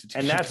to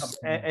and that's,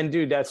 and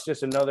dude, that's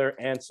just another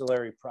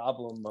ancillary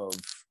problem of,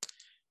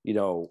 you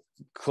know,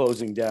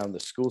 closing down the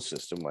school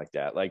system like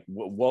that. Like,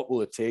 what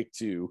will it take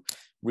to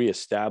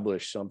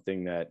reestablish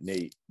something that,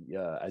 Nate,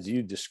 as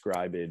you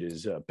describe it,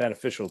 is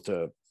beneficial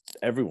to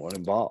everyone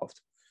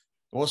involved?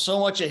 Well, so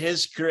much of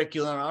his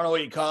curriculum, I don't know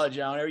what you call it,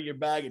 John, whatever your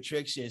bag of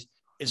tricks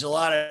is a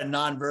lot of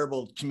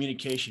nonverbal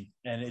communication,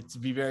 and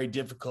it'd be very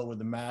difficult with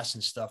the mass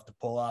and stuff to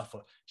pull off.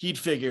 He'd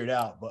figure it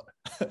out, but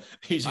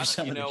these are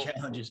some of the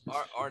challenges.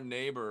 Our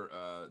neighbor,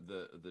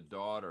 the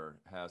daughter,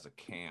 has a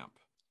camp,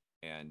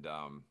 and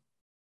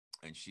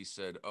she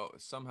said, oh,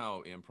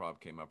 somehow improv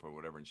came up or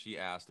whatever, and she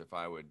asked if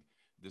I would.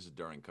 This is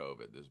during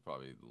COVID. This is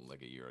probably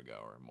like a year ago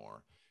or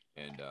more,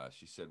 and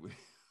she said, would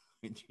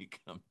you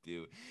come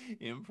do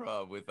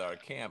improv with our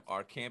camp?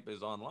 Our camp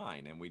is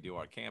online, and we do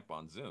our camp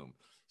on Zoom.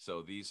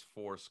 So these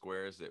 4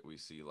 squares that we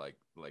see, like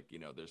you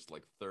know, there's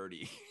like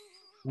 30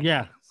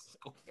 squares,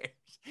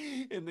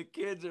 and the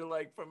kids are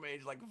like from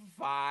age like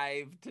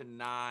 5 to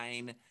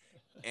 9,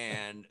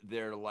 and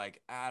they're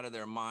like out of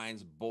their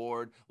minds,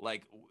 bored.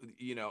 Like,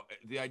 you know,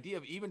 the idea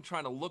of even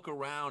trying to look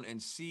around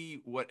and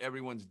see what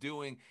everyone's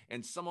doing,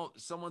 and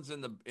someone's in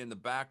the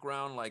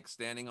background, like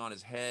standing on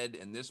his head,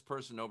 and this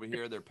person over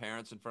here, their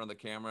parents in front of the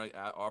camera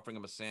offering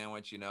them a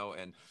sandwich, you know,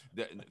 and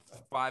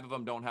 5 of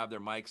them don't have their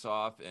mics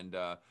off, and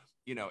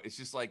you know, it's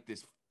just like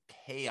this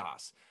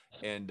chaos,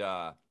 and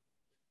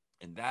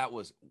that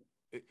was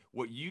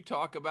what you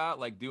talk about,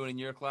 like doing in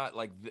your class,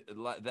 like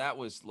that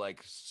was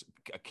like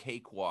a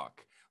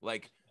cakewalk.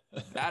 Like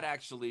that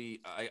actually,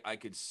 I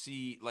could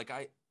see, like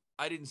I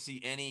didn't see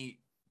any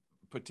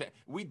potential.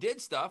 We did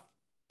stuff,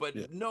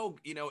 but no,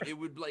 you know, it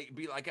would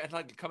be like I'd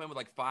like to come in with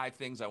like 5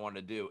 things I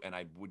wanted to do, and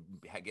I would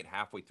get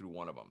halfway through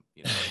one of them,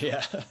 you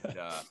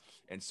know,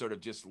 and sort of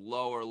just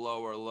lower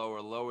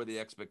the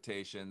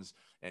expectations,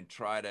 and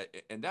try to,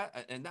 and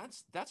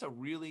that's a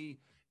really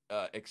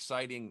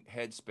exciting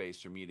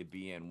headspace for me to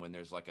be in when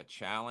there's like a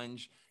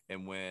challenge,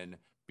 and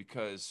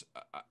because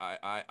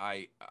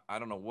I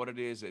don't know what it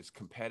is, it's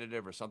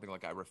competitive or something.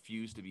 Like I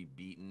refuse to be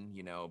beaten,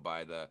 you know,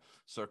 by the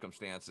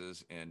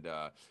circumstances, and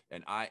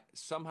I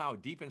somehow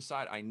deep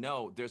inside I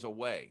know there's a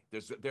way.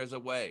 There's a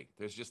way.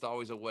 There's just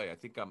always a way. I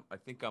think I've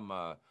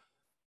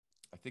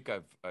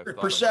You're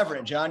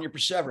perseverant, John. You're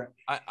perseverant.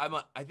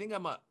 I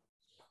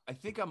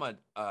think I'm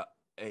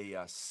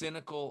a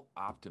cynical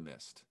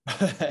optimist.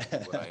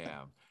 That's what I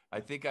am. I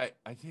think I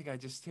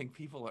just think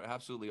people are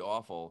absolutely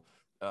awful,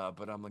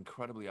 but I'm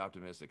incredibly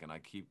optimistic, and I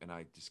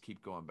just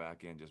keep going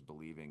back in, just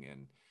believing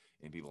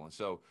in people. And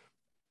so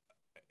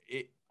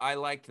I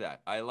liked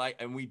that.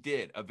 And we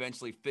did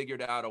eventually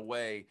figured out a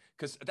way,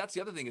 because that's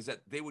the other thing is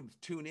that they would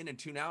tune in and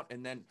tune out.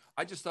 And then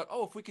I just thought,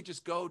 oh, if we could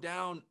just go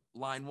down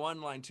line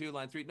 1, line 2,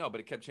 line 3. No, but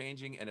it kept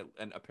changing.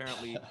 And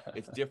apparently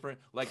it's different.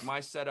 Like my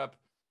setup,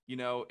 you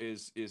know,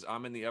 is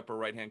I'm in the upper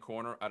right-hand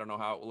corner. I don't know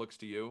how it looks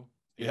to you,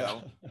 you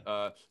know?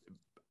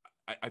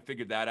 I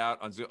figured that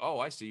out on Zoom. Oh,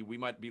 I see. We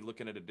might be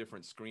looking at a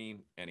different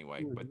screen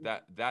anyway.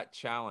 But that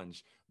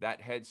challenge,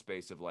 that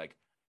headspace of like,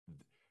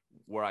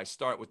 where I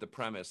start with the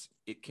premise,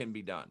 it can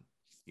be done.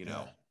 You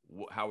know,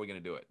 how are we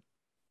going to do it?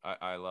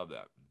 I love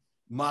that.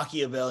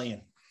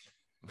 Machiavellian.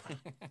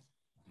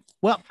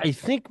 Well, I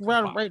think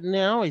right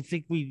now, I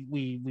think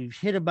we've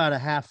hit about a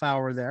half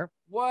hour there.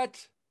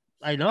 What?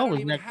 I know. I don't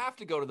even have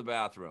to go to the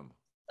bathroom.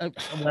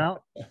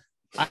 Well,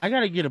 I got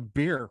to get a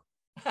beer.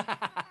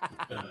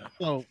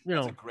 So, you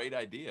know, that's a great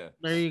idea.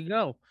 There you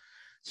go.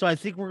 So I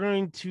think we're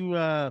going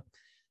to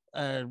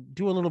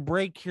do a little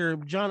break here.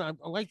 John, I'd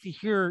like to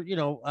hear, you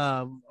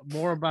know,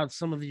 more about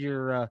some of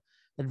your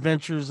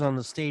adventures on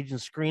the stage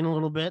and screen a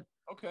little bit.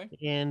 Okay.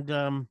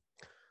 And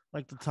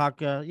like to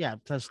talk,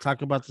 let's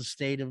talk about the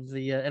state of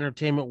the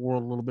entertainment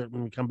world a little bit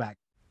when we come back.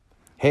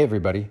 Hey,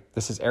 everybody.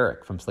 This is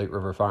Eric from Slate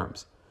River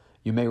Farms.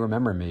 You may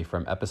remember me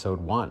from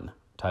episode 1,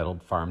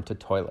 titled Farm to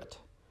Toilet.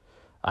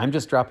 I'm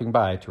just dropping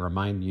by to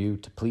remind you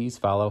to please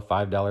follow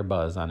 $5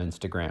 Buzz on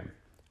Instagram.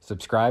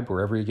 Subscribe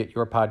wherever you get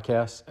your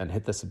podcasts and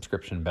hit the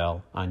subscription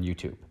bell on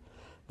YouTube.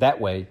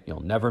 That way,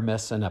 you'll never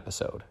miss an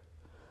episode.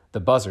 The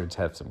Buzzards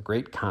have some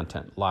great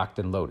content locked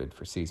and loaded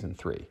for season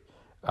 3.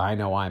 I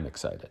know I'm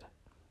excited.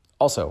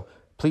 Also,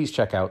 please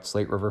check out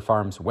Slate River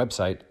Farms'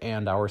 website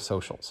and our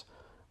socials.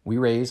 We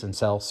raise and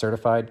sell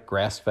certified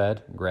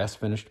grass-fed,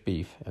 grass-finished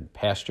beef and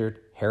pastured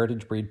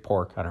heritage breed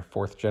pork on our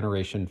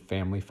 4th-generation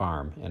family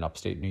farm in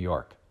upstate New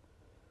York.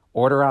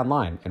 Order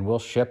online and we'll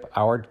ship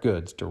our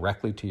goods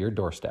directly to your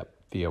doorstep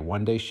via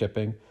one-day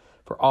shipping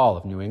for all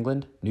of New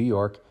England, New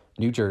York,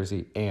 New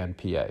Jersey, and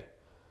PA.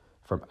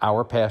 From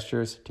our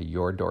pastures to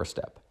your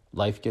doorstep,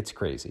 life gets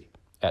crazy.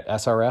 At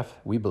SRF,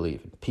 we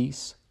believe in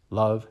peace,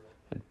 love,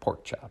 and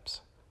pork chops.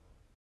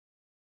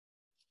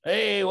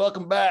 Hey,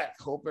 welcome back.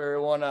 Hope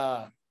everyone,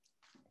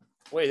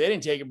 wait, they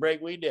didn't take a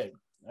break. We did.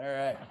 All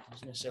right. I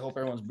was going to say, hope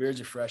everyone's beards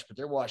are fresh, but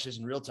they're watching this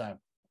in real time.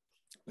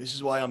 This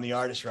is why I'm the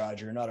artist,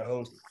 Roger, not a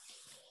host.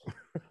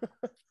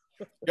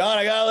 John,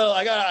 I got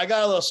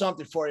a little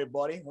something for you,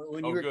 buddy.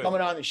 When you were coming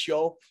on the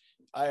show,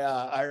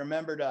 I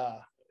remembered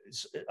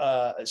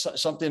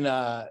something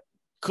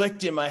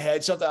clicked in my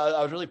head. Something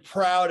I was really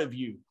proud of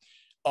you.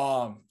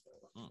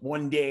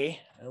 One day,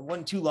 it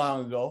wasn't too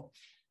long ago.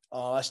 I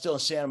was still in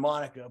Santa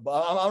Monica,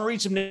 but I'm gonna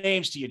read some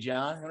names to you,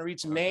 John. I'm gonna read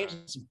some names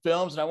and some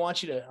films, and I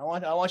want you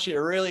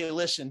to really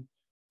listen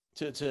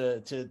to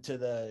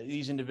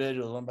these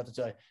individuals I'm about to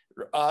tell you.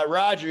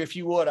 Roger, if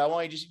you would, I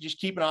want you to just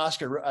keep an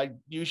Oscar.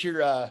 Use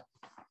your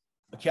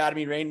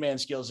Academy Rain Man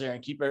skills there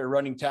and keep a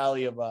running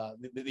tally of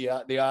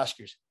the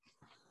Oscars.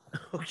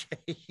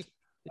 Okay.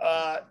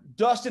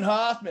 Dustin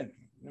Hoffman,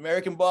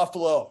 American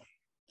Buffalo.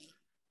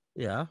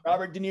 Yeah.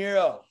 Robert De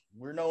Niro,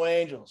 We're No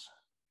Angels.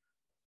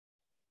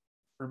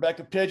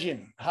 Rebecca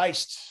Pidgeon,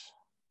 Heist.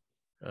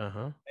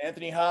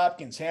 Anthony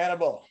Hopkins,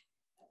 Hannibal.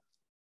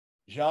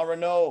 Jean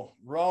Reno,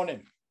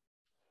 Ronin.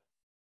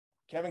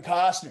 Kevin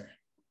Costner,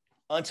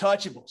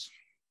 Untouchables.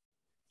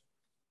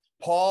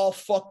 Paul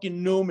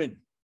fucking Newman,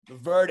 The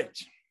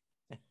Verdict.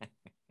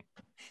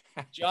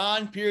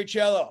 John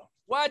Pirruccello.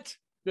 What?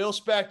 Phil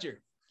Spector.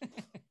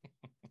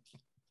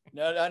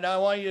 Now I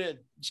want you to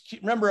just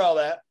remember all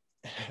that.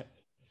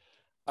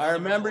 I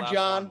remember,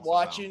 John,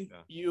 watching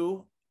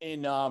you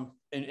in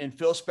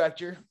Phil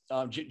Spector.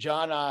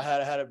 John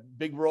had a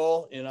big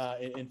role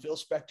in Phil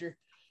Spector.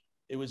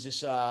 It was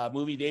this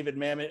movie David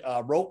Mamet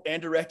wrote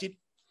and directed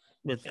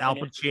with Al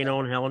Pacino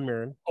and Helen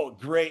Mirren. Oh,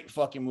 great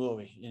fucking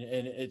movie,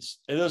 and it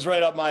was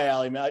right up my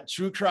alley, man.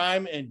 True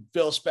crime and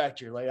Phil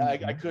Spector. Like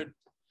I could.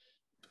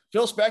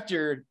 Phil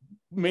Spector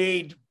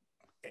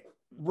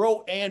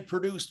wrote and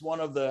produced one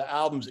of the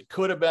albums that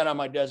could have been on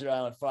my Desert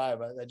Island 5.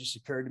 That just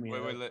occurred to me.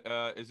 Wait,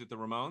 is it the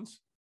Ramones?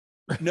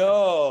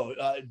 No,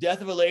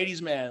 Death of a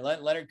Ladies Man,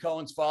 Leonard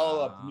Cohen's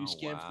follow-up, New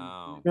Skin.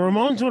 Wow. The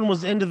Ramones one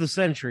was End of the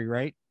Century,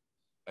 right?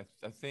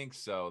 I think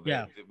so.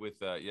 Yeah.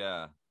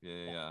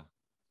 Yeah.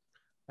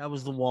 That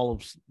was the Wall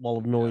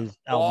of Noise.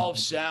 Wall of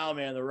Sound,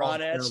 man. The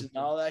Ronettes and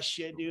all that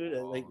shit, dude.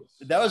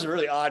 That was a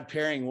really odd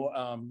pairing.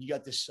 You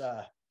got this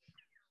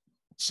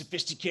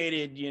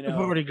sophisticated, you know.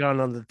 We've already gone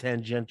on the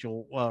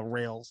tangential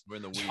rails. We're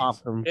in the weeds.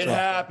 Awesome. It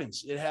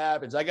happens.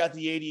 I got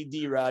the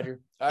ADD, Roger.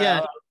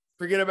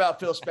 Forget about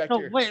Phil Spector.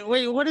 Oh,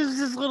 wait. What is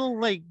this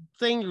little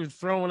thing you're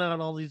throwing out?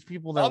 All these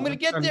people. I'm gonna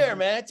get there,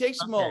 man. It takes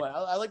a moment.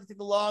 I like to take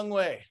the long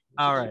way.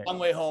 All right. Long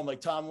way home,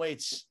 like Tom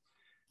Waits.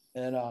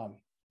 And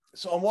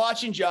so I'm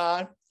watching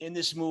John in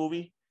this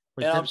movie,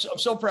 and I'm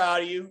so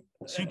proud of you.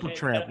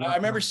 Supertramp. I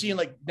remember seeing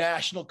like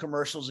national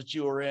commercials that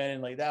you were in,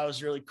 and like that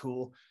was really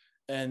cool.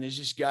 And there's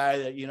this guy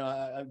that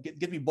I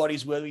get me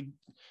buddies with. We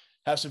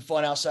have some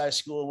fun outside of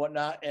school and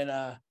whatnot. And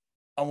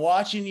I'm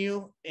watching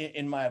you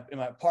in my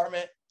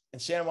apartment in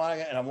Santa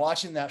Monica, and I'm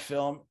watching that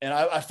film, and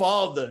I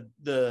followed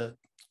the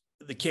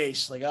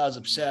case. Like, I was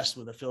obsessed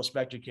with the Phil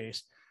Spector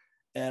case,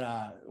 and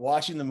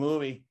watching the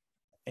movie.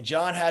 And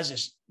John has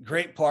this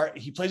great part.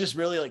 He plays this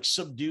really like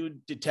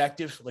subdued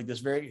detective, like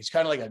this he's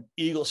kind of like an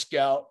Eagle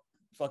Scout,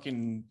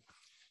 fucking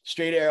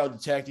straight arrow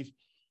detective.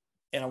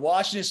 And I'm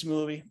watching this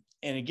movie,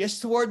 and it gets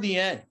toward the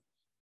end,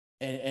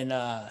 and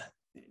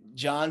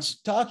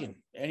John's talking,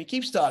 and he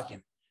keeps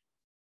talking,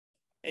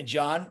 and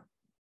John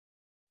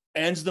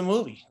ends the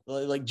movie.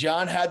 Like,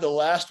 John had the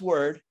last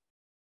word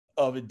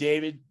of a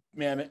David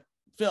Mamet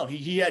film.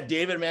 He had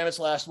David Mamet's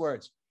last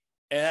words.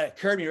 And that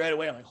occurred to me right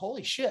away. I'm like,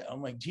 holy shit.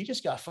 I'm like, he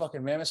just got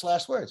fucking Mamet's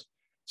last words.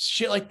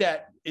 Shit like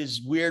that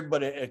is weird,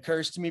 but it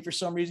occurs to me for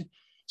some reason.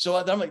 So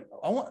I'm like,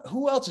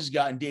 who else has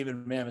gotten David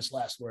Mamet's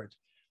last words?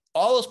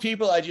 All those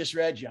people I just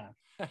read, John.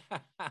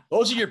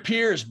 Those are your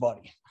peers,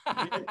 buddy.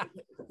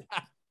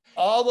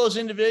 All those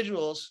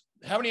individuals.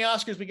 How many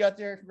Oscars we got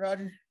there,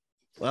 Roger?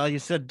 Well, you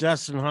said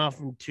Dustin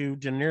Hoffman 2,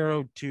 De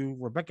Niro 2,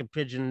 Rebecca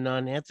Pidgeon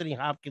none, Anthony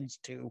Hopkins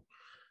 2.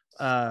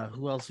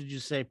 Who else did you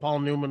say? Paul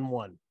Newman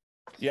 1.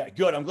 Yeah,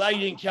 good. I'm glad you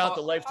didn't count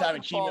the Lifetime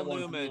Achievement Paul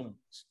one. Newman.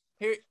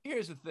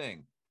 Here's the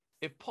thing.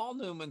 If Paul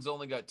Newman's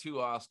only got 2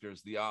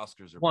 Oscars, the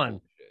Oscars are one.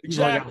 bullshit. He's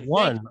only got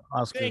one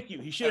Oscar. Thank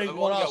you. He should have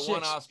only won all got 6.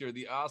 one Oscar.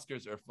 The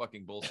Oscars are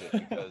fucking bullshit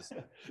because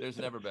there's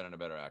never been a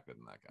better actor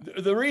than that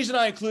guy. The reason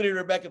I included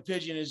Rebecca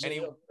Pidgeon is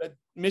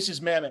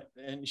Mrs. Mamet,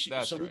 and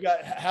we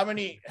got how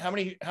many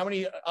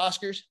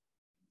Oscars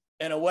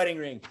and a wedding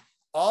ring.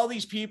 All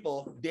these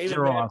people, David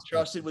Mamet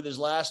trusted with his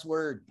last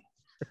word.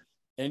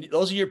 And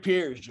those are your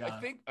peers, John.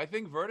 I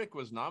think Verdict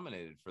was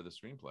nominated for the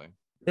screenplay.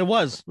 It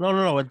was.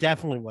 No. It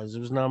definitely was. It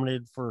was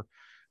nominated for,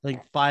 I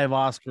think, 5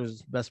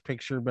 Oscars: Best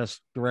Picture, Best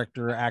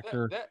Director,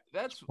 Actor,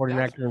 Supporting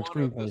Actor, and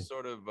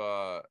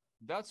Screenplay.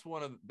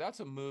 That's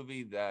a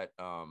movie that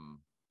how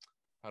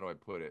do I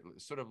put it?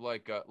 Sort of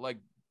like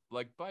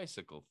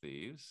Bicycle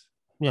Thieves.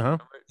 Yeah.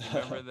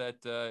 Remember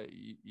that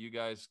you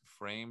guys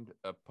framed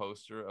a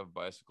poster of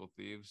Bicycle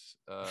Thieves?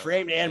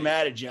 Framed and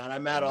matted, John. I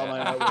mat all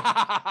my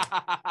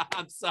artwork.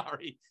 I'm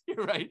sorry.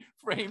 You're right.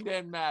 Framed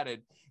and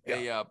matted.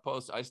 A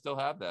poster. I still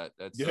have that.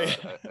 That's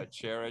a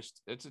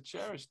cherished. It's a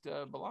cherished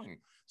belonging.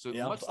 So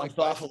much like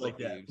thoughtful like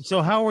that. Thieves.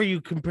 So how are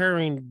you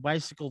comparing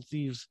Bicycle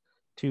Thieves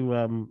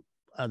to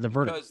the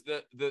Verdict?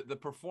 Because the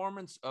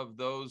performance of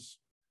those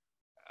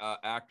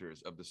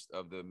actors of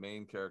the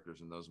main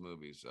characters in those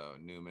movies,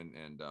 Newman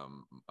and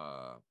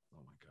I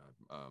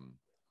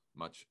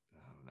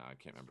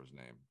can't remember his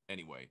name.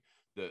 Anyway,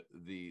 the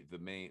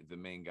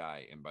main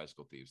guy in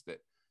Bicycle Thieves,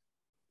 that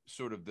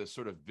sort of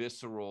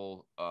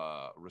visceral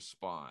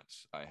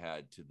response I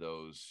had to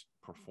those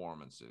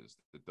performances,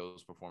 that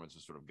those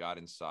performances sort of got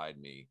inside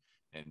me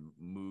and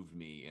moved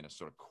me in a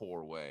sort of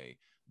core way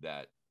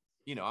that,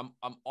 I'm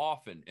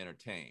often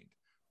entertained,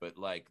 but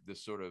like the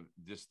sort of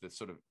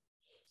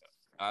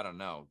I don't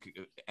know,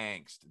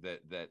 angst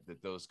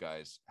that those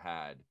guys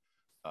had.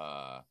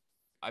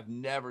 I've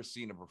never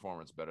seen a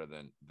performance better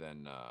than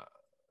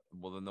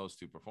those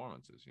 2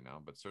 performances,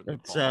 but certainly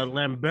it's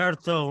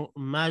Lamberto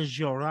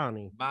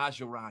Maggiorani.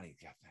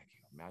 Yeah, thank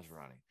you.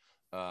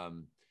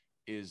 Maggiorani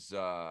is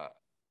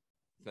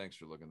thanks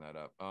for looking that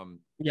up.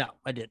 Yeah,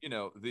 I did.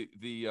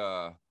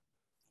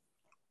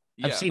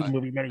 I've seen the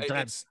movie many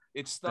times.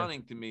 It's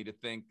stunning to me to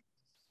think.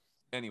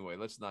 Anyway,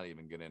 let's not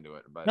even get into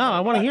it. But no,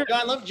 I want to hear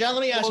John. Let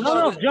me ask you.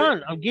 No,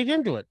 John, I'll get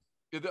into it.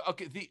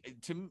 Okay,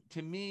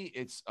 to me,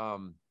 it's my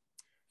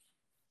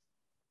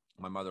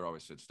mother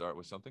always said start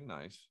with something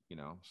nice,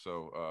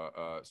 So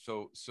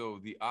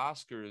the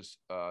Oscars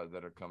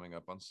that are coming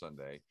up on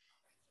Sunday,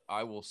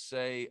 I will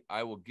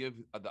give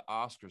the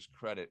Oscars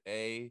credit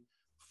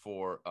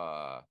for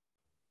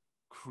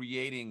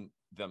creating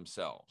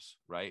themselves,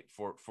 right?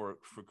 For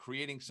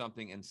creating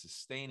something and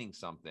sustaining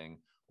something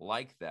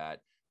like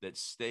that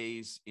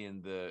stays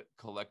in the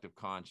collective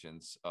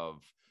conscience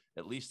of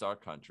at least our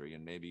country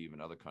and maybe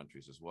even other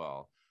countries as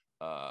well.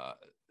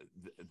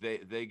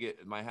 They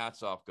get my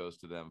hats off goes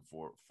to them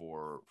for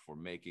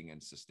making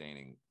and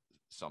sustaining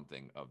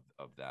something of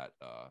that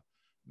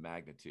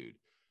magnitude.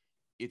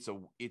 It's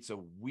a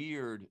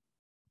weird,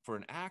 for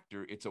an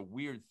actor, it's a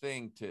weird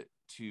thing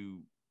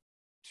to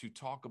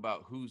talk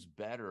about who's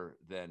better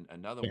than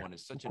another one.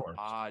 Is such an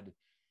odd,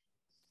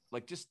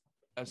 like, just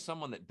as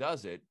someone that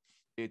does it,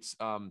 it's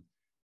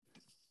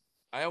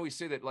I always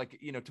say that, like,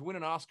 to win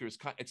an Oscar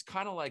it's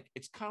kind of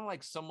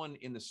like someone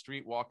in the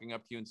street walking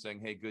up to you and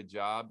saying, "Hey, good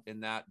job," in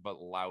that,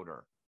 but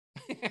louder.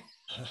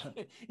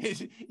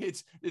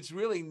 It's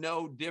really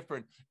no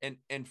different.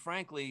 And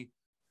frankly,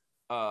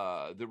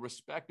 the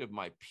respect of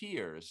my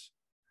peers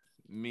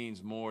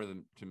means more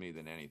to me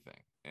than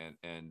anything, and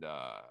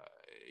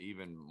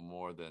even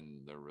more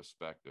than the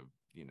respect of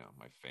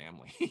my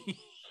family.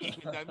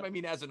 I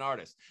mean, as an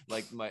artist,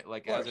 as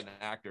an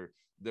actor,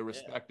 the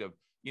respect of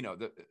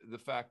the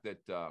fact that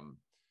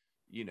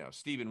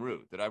Stephen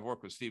Root, that I've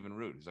worked with Stephen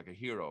Root, who's like a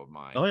hero of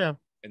mine. Oh yeah.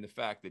 And the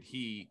fact that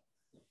he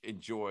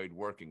enjoyed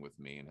working with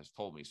me and has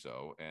told me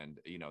so, and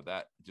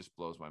that just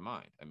blows my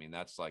mind. I mean,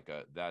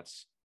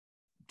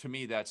 to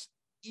me that's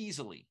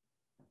easily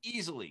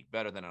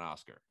better than an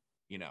Oscar.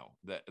 You know,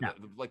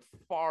 like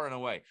far and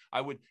away.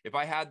 I would, if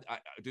I had,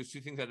 there's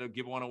two things I'd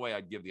give one away.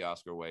 I'd give the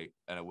Oscar away,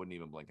 and I wouldn't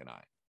even blink an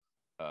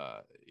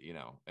eye. You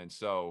know, and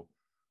so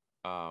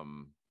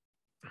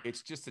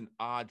it's just an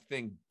odd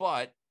thing,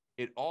 but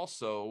it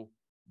also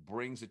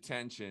brings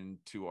attention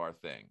to our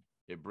thing.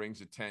 It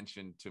brings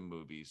attention to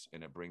movies,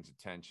 and it brings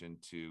attention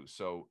to,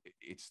 so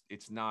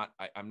it's not,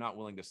 I'm not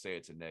willing to say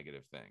it's a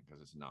negative thing,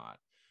 because it's not,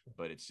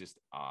 but it's just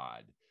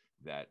odd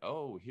that,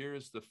 oh,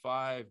 here's the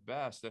 5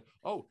 best.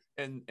 Oh,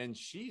 and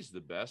she's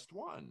the best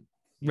one.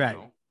 Right.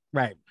 Know?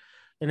 Right.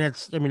 And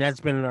that's been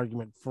an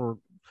argument for,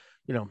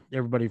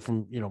 everybody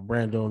from,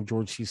 Brando and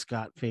George C.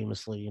 Scott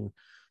famously, and,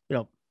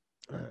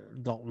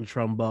 Dalton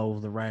Trumbo,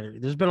 the writer.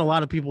 There's been a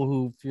lot of people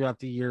who throughout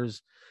the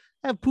years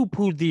have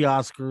poo-pooed the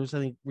Oscars. I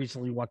think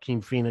recently Joaquin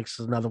Phoenix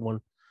is another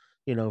one,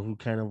 who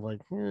kind of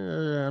like,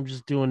 I'm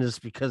just doing this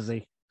because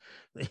they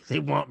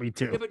want me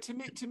to. Yeah, but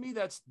to me,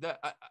 that's that.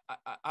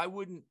 I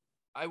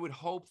would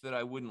hope that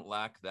I wouldn't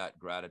lack that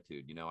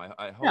gratitude.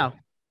 I hope,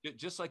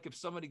 just like if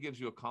somebody gives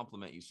you a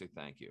compliment, you say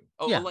thank you.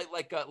 Oh, yeah.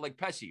 like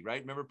Pesci,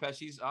 right? Remember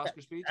Pesci's Oscar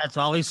speech? That's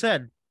all he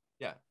said.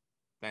 Yeah,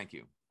 thank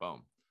you.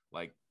 Boom.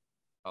 Like,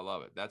 I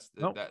love it. That's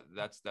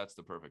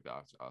the perfect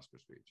Oscar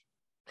speech.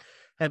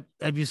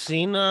 Have you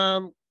seen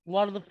a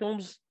lot of the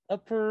films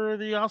up for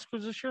the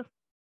Oscars this year?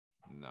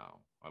 No.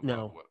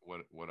 No.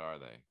 What are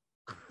they?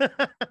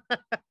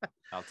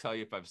 I'll tell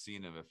you if I've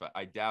seen them. If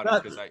I doubt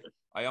it, because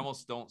I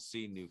almost don't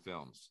see new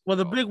films. Well,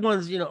 the big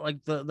ones,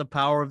 like the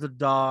Power of the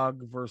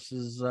Dog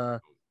versus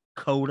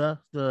Coda.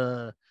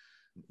 No,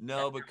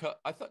 but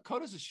I thought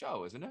Coda's a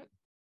show, isn't it?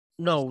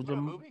 No, the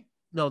movie.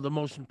 No, the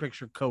motion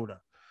picture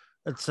Coda.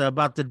 It's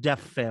about the Deaf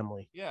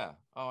family. Yeah.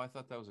 Oh, I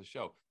thought that was a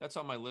show. That's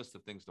on my list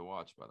of things to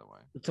watch, by the way.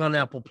 It's on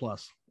Apple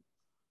Plus.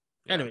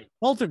 Yeah. Anyway,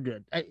 both are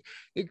good.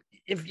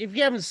 If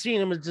you haven't seen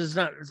them, it's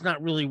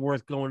not really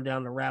worth going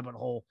down the rabbit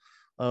hole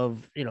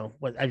of,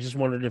 what I just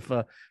wondered if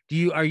as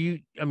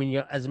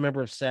a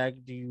member of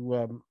SAG, do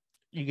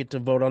you get to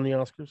vote on the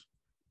Oscars?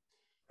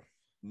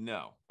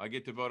 No, I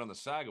get to vote on the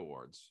SAG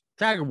Awards.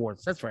 SAG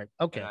Awards, that's right.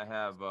 Okay. And I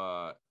have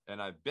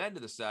and I've been to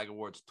the SAG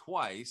Awards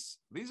twice.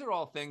 These are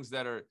all things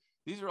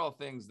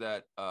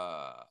that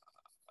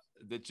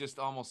that just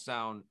almost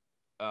sound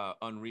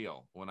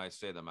unreal when I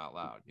say them out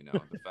loud. The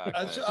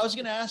fact I was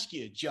going to ask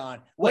you, John,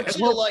 what's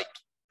it like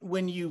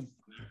when you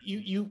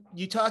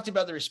talked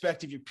about the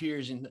respect of your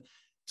peers, and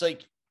it's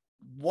like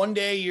one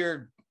day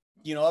you're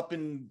up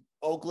in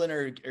Oakland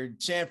or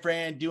San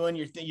Fran doing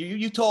your thing.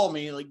 You told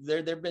me, like,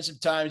 there've been some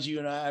times you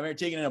and I remember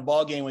taking in a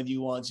ball game with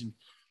you once, and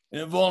in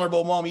a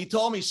vulnerable moment, you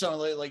told me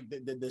something like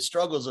the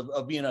struggles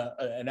of being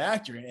an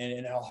actor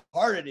and how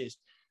hard it is.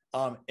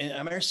 And I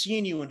remember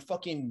seeing you in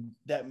fucking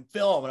that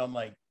film, and I'm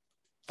like,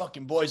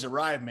 fucking Boys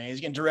Arrive, man.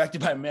 He's getting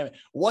directed by Mamet.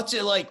 What's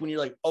it like when you're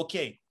like,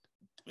 okay,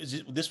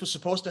 this was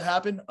supposed to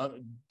happen?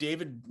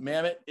 David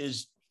Mamet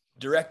is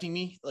directing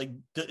me. Like,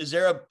 is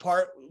there a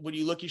part when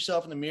you look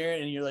yourself in the mirror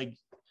and you're like,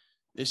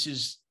 this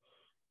is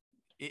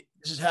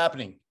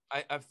happening?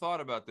 I've thought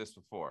about this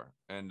before,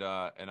 and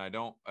I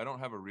don't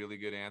have a really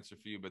good answer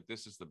for you, but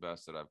this is the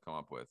best that I've come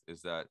up with.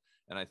 Is that,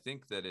 and I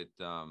think that it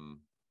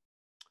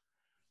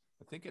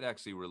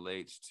actually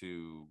relates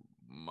to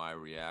my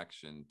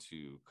reaction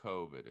to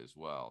COVID as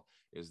well.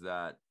 Is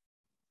that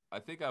I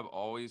think I've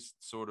always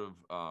sort of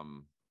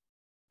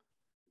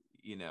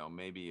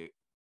maybe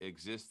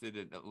existed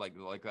in, like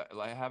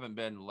I haven't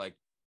been like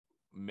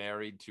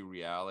married to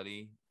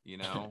reality,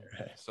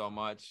 right. So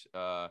much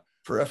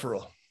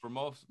peripheral for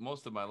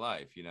most of my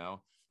life.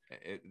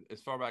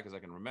 As far back as I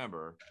can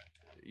remember,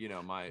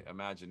 my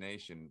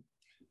imagination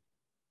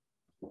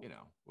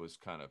was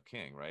kind of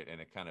king, right?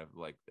 And it kind of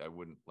like, I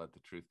wouldn't let the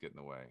truth get in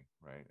the way,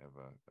 right,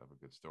 of a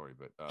good story.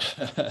 But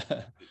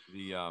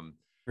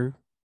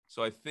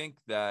so I think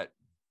that,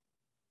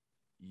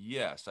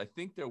 yes, I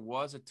think there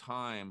was a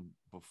time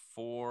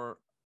before,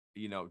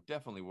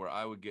 definitely where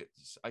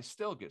I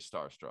still get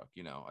starstruck.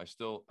 I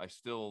still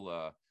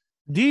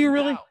do you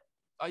really?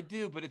 I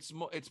do, but it's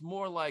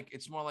more like,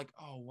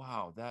 oh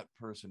wow, that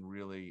person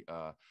really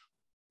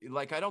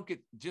like, I don't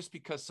get, just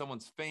because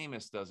someone's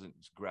famous doesn't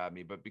grab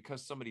me, but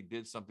because somebody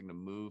did something to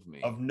move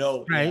me of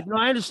note. Right. Yeah. No,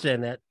 I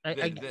understand that.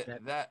 I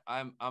get that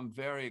I'm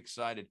very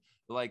excited.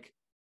 Like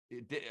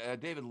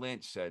David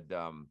Lynch said,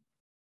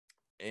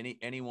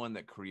 anyone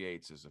that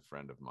creates is a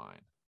friend of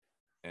mine.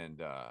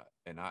 And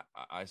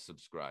I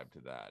subscribe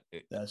to that.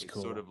 That's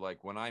cool. It's sort of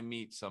like when I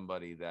meet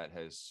somebody that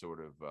has sort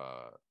of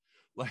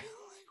like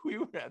we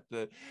were at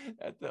the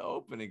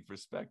opening for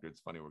Spector.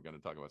 It's funny, we're going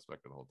to talk about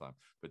Spector the whole time,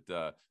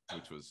 but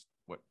which was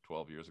what,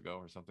 12 years ago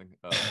or something.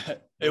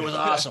 It was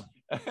awesome.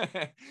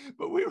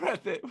 But we were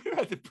at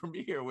the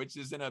premiere, which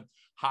is in a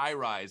high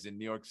rise in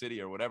New York City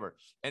or whatever.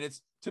 And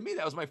it's, to me,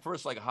 that was my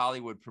first like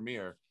Hollywood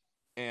premiere.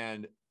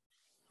 And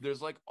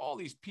there's like all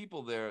these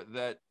people there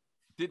that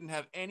didn't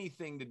have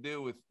anything to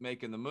do with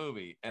making the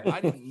movie. And I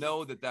didn't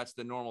know that that's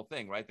the normal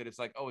thing, right? That it's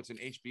like, oh, it's an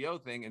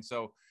HBO thing. And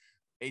so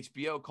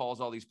HBO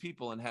calls all these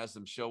people and has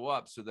them show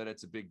up so that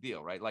it's a big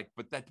deal, right? Like,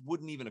 but that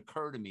wouldn't even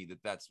occur to me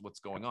that that's what's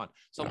going on.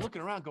 So I'm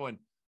looking around going,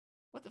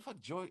 what the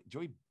fuck? Joy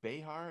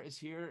Behar is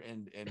here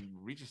and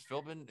Regis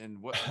Philbin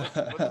and what the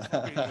fuck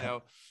are, you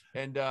know,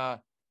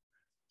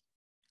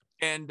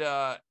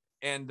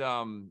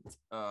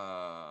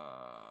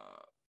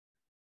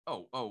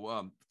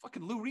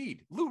 fucking Lou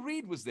Reed. Lou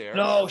Reed was there.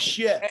 No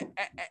shit.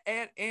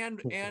 And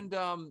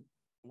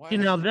You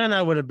know, then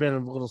I would have been a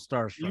little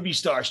starstruck. You'd be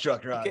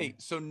starstruck, right? Okay,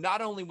 so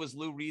not only was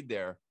Lou Reed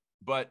there,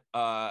 but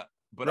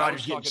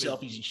Roger's getting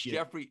selfies and shit.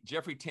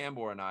 Jeffrey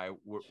Tambor and I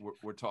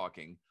were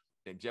talking,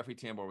 and Jeffrey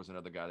Tambor was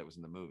another guy that was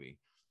in the movie,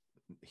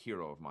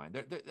 hero of mine.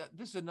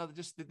 This is another.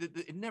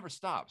 It never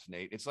stops,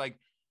 Nate. It's like,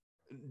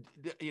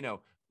 you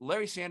know,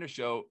 Larry Sanders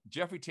Show.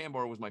 Jeffrey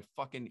Tambor was my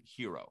fucking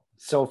hero.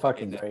 So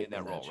fucking great in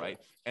that role, right?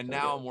 And so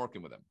now I'm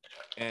working with him,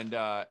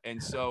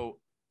 and so.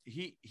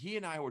 He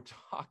and I were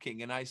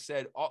talking, and I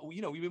said, oh,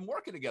 you know, we've been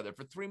working together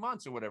for 3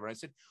 months or whatever. I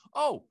said,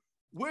 oh,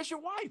 where's your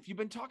wife? You've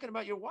been talking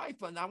about your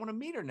wife, and I want to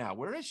meet her now.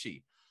 Where is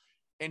she?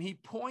 And he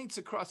points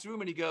across the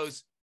room, and he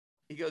goes,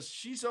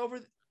 she's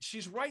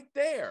right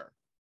there.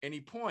 And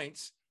he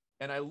points,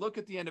 and I look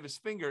at the end of his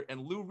finger, and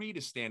Lou Reed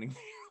is standing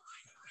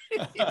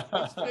there.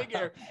 His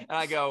finger, and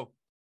I go,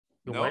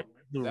 no,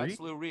 that's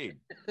Lou Reed.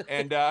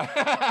 And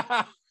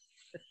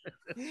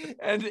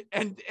and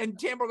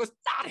Tambor goes,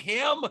 not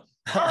him,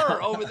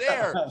 her over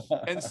there.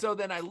 And so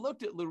then I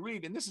looked at Lou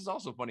Reed, and this is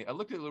also funny. I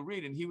looked at Lou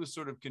Reed, and he was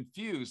sort of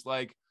confused,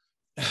 like,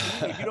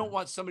 you don't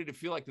want somebody to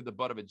feel like they're the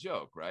butt of a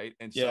joke, right?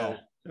 And so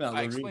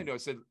I explained to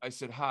him, I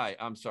said, hi,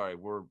 I'm sorry,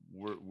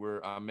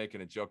 I'm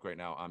making a joke right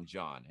now. I'm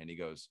John. And he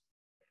goes,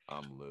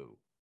 I'm Lou.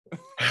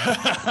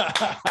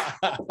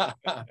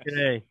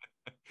 Hey.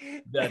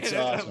 That's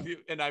awesome.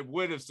 And I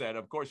would have said,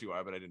 of course you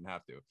are, but I didn't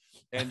have to.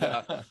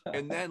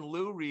 And then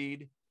Lou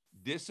Reed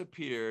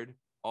disappeared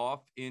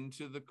off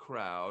into the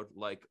crowd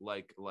like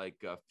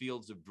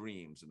Fields of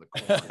Dreams in the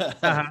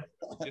corner.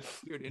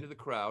 Disappeared into the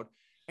crowd,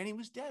 and he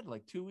was dead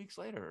like 2 weeks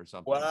later or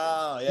something.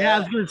 Wow. Yeah, I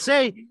was going to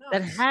say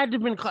that had to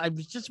have been. I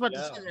was just about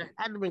to say that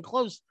had to have been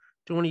close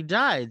to when he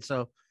died.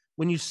 So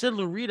when you said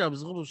Lou Reed, I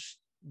was a little,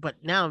 but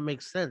now it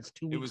makes sense.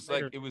 2 weeks. It was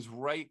later. like it was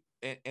right.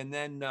 And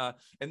then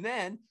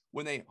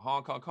when they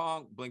honk, honk,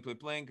 honk, blink, blink,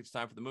 blink, it's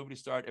time for the movie to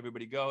start.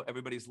 Everybody go.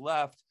 Everybody's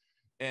left,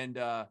 and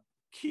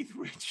Keith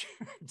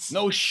Richards.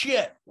 No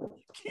shit. Well,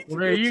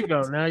 there you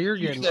go. Now you're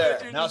getting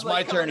there. Now it's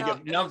my turn to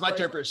give. Now it's my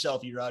turn for a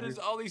selfie, Roger. There's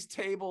all these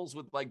tables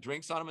with like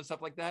drinks on them and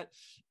stuff like that,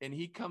 and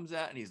he comes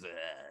out and he's like,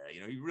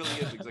 you know, he really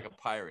is. He's like a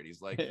pirate.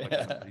 He's like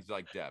he's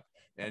like Depp,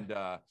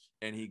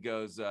 and he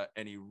goes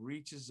and he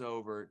reaches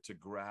over to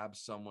grab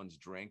someone's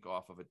drink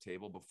off of a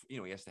table before, you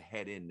know, he has to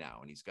head in now,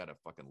 and he's got to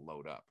fucking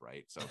load up,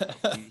 right? So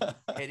he's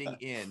heading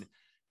in.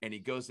 And he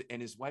goes,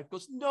 and his wife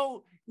goes,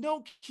 no,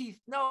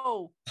 Keith,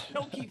 no,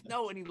 Keith,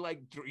 no. And he goes,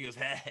 like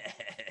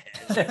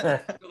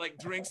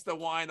drinks the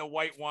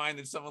white wine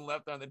that someone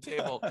left on the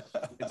table.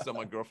 And so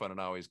my girlfriend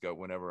and I always go,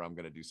 whenever I'm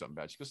going to do something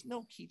bad, she goes,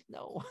 no, Keith,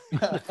 no.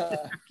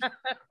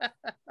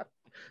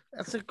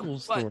 That's a cool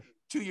story. But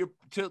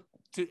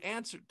to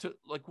answer to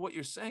like what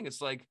you're saying,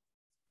 it's like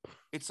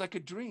a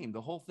dream.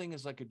 The whole thing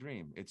is like a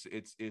dream. It's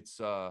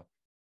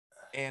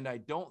and I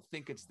don't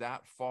think it's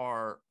that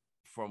far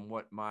from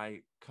what my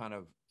kind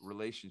of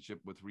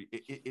relationship with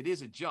it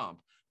is a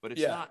jump, but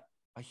it's not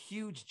a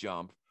huge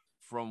jump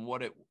from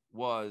what it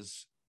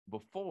was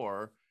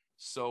before.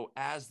 So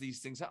as these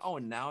things,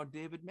 and now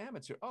David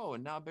Mamet's here. Oh,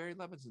 and now Barry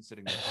Levinson's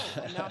sitting there.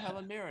 Oh, and now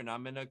Helen Mirren.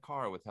 I'm in a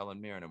car with Helen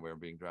Mirren, and we're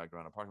being dragged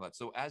around a parking lot.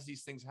 So as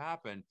these things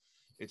happen,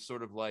 it's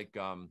sort of like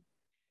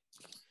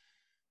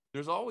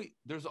there's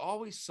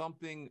always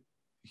something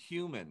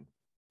human,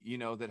 you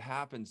know, that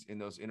happens in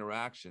those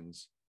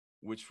interactions,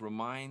 which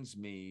reminds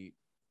me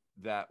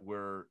that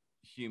we're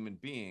human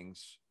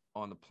beings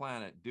on the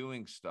planet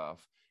doing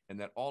stuff,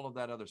 and that all of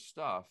that other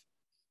stuff,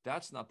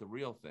 that's not the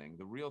real thing.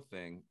 The real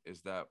thing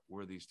is that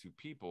we're these two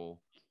people,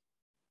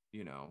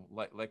 you know,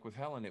 like with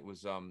Helen, it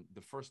was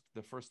the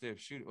first day of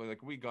shooting,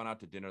 like we'd gone out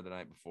to dinner the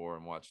night before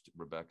and watched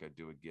Rebecca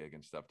do a gig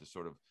and stuff to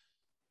sort of,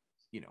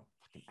 you know,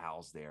 fucking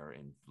Al's there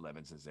and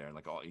Levinson's there and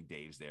like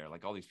Dave's there,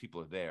 like all these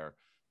people are there,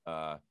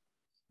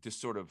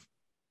 just sort of,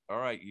 all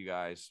right, you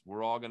guys,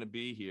 we're all going to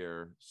be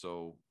here,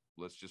 so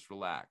let's just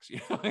relax. You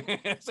know,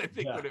 that's I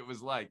think what it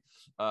was like.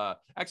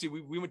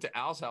 Actually, we went to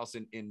Al's house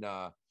in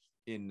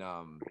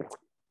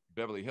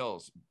Beverly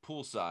Hills,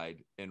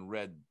 poolside, and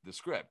read the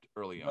script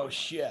early on. Oh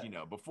shit! You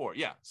know, before,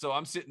 so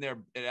I'm sitting there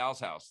at Al's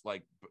house,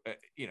 like,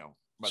 you know.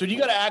 So you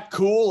got to act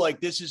cool, like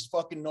this is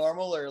fucking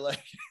normal, or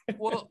like.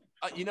 Well,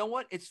 you know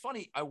what? It's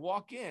funny. I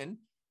walk in,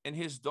 and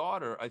his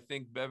daughter, I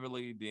think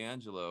Beverly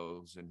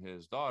D'Angelo's, and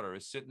his daughter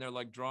is sitting there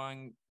like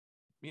drawing,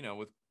 you know,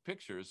 with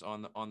pictures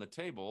on the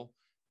table.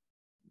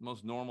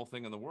 Most normal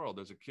thing in the world.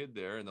 There's a kid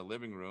there in the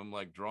living room,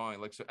 like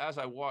drawing. Like, so as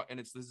I walk, and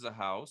this is a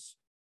house.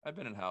 I've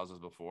been in houses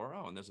before.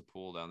 Oh, and there's a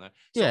pool down there.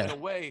 So in a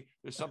way,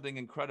 there's something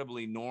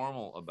incredibly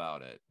normal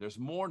about it. There's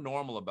more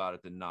normal about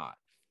it than not.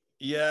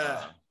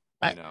 Yeah.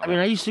 I mean,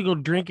 I used to go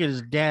drink at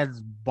his dad's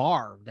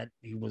bar that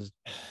he was,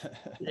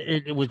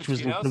 which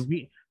was in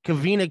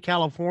Covina,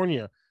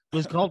 California. It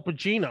was called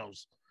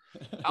Pacino's.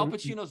 Al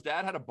Pacino's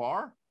dad had a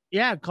bar?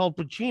 Yeah, called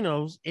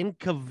Pacino's in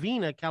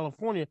Covina,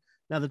 California.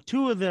 Now, the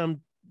two of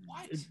them,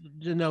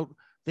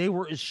 they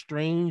were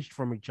estranged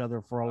from each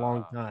other for a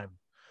long time.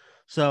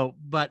 So,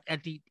 but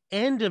at the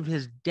end of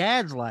his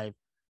dad's life,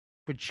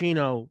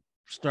 Pacino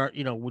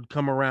would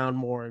come around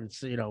more, and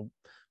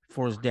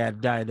before his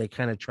dad died, they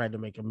kind of tried to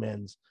make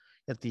amends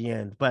at the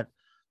end. But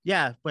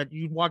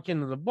you'd walk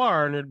into the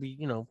bar and it'd be,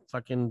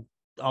 fucking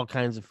all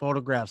kinds of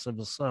photographs of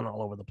his son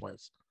all over the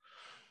place.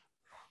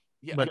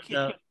 Yeah, but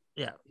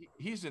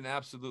he's an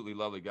absolutely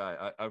lovely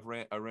guy. I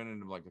ran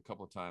into him like a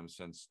couple of times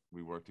since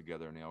we worked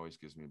together, and he always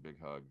gives me a big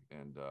hug.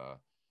 And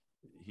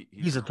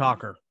he's a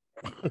talker.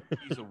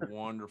 He's a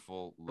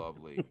wonderful,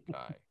 lovely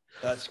guy.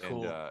 That's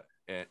cool.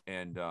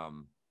 And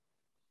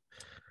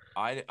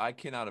I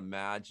cannot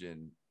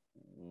imagine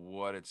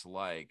what it's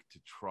like to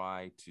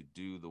try to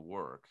do the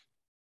work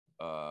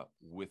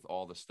with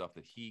all the stuff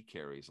that he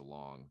carries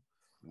along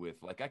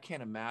with. Like, I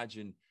can't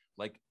imagine,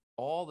 like,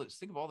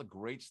 think of all the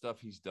great stuff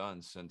he's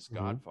done since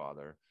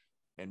Godfather,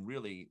 and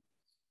really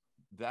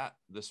that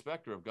the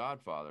specter of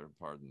Godfather,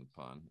 pardon the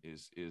pun,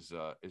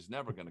 is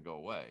never going to go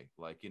away.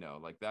 Like,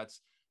 like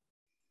that's,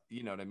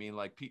 you know what I mean?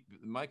 Like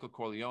Michael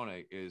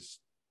Corleone is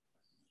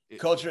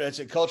culture. It's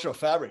a cultural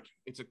fabric.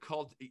 It's a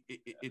cult.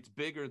 It's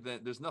bigger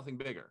than, there's nothing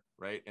bigger.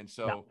 Right. And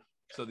so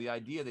the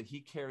idea that he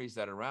carries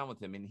that around with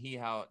him, and he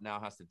now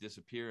has to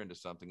disappear into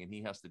something, and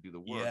he has to do the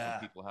work, and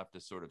people have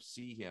to sort of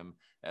see him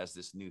as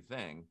this new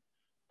thing.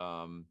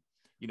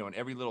 And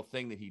every little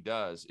thing that he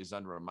does is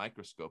under a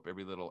microscope.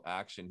 Every little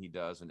action he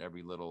does, and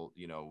every little,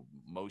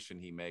 motion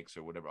he makes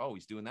or whatever. Oh,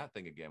 he's doing that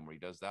thing again, where he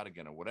does that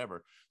again or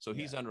whatever. So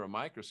he's under a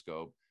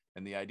microscope,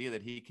 and the idea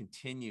that he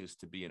continues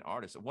to be an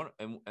artist.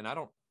 And I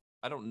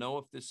don't know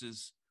if this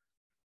is,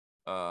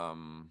 I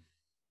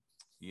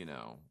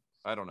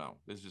don't know.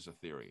 This is just a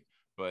theory,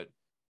 but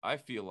I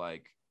feel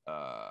like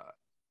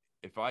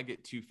if I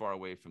get too far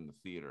away from the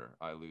theater,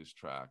 I lose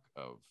track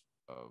of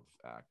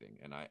acting,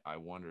 and I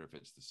wonder if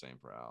it's the same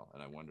for Al.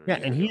 And I wonder. Yeah,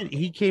 and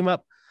he came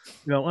up,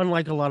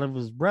 unlike a lot of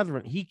his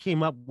brethren, he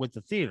came up with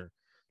the theater.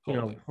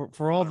 Totally.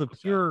 For all 100%. The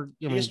pure.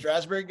 He's a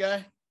Strasbourg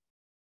guy.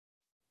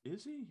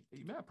 Is he?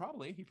 Yeah,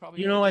 probably. He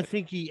probably. I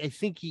think he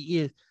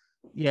is.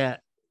 Yeah,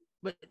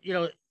 but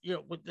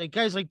with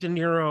guys like De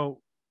Niro,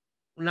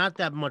 not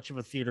that much of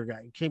a theater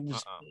guy. He came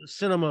to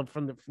cinema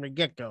from the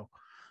get go.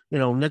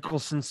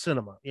 Nicholson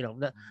cinema.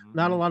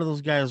 Not a lot of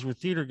those guys were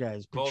theater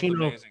guys.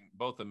 Pacino,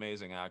 both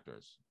amazing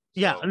actors.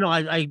 So. Yeah, no,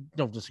 I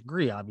don't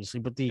disagree, obviously,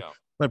 but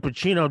but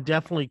Pacino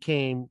definitely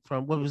came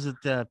from, what was it?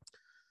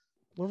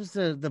 What was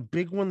the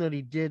big one that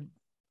he did?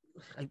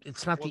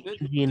 It's not the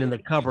Indian in the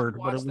cupboard,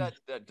 but it was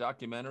that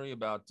documentary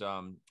about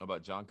John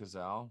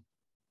Cazale.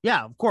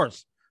 Yeah, of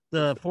course,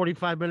 the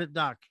 45-minute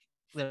doc.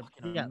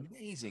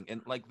 Amazing,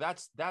 and like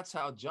that's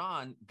how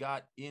John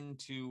got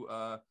into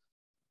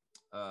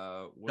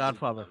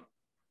Godfather,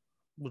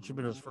 which had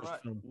been his first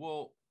film.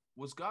 Well,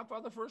 was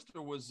Godfather first,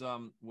 or was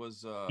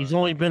he's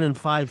only been in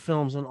 5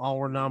 films and all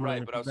were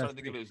nominated. Right, but I was trying to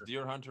think if it was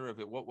Deer Hunter, if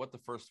it what the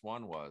first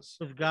one was.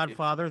 It was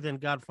Godfather, then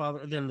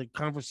The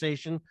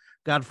Conversation,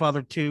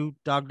 Godfather 2,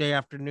 Dog Day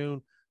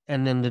Afternoon,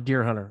 and then The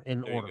Deer Hunter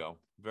in order. You go.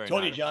 Very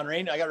Told nice. you, John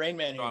Rain. I got Rain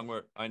Man here.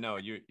 Word. I know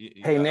you.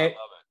 Hey, Nate. I love it.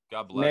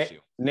 God bless you,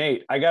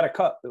 Nate. I got a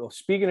cut. Well,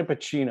 speaking of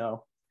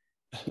Pacino,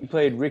 he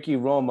played Ricky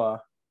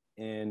Roma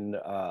in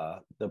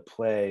the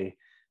play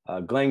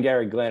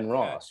Glengarry Glen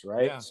Ross,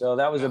 right? Yeah. So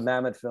that was a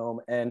Mamet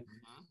film. And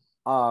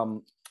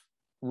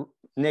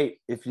Nate,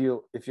 if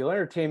you'll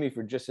entertain me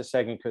for just a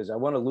second, because I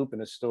want to loop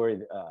in a story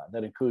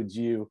that includes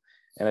you,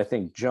 and I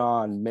think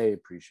John may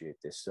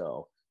appreciate this.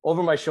 So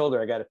over my shoulder,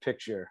 I got a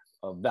picture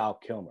of Val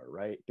Kilmer,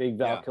 right? Big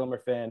Val Kilmer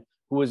fan,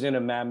 who was in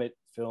a Mamet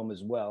film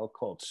as well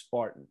called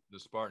Spartan. The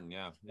Spartan,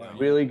 yeah.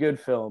 Really good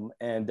film.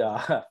 And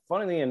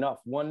funnily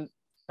enough,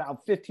 about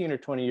 15 or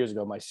 20 years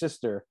ago, my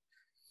sister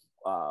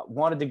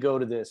wanted to go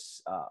to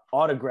this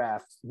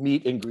autographed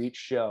meet and greet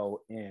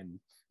show in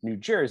New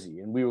Jersey,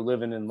 and we were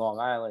living in Long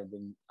Island.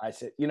 And I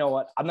said, you know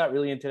what? I'm not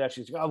really into that.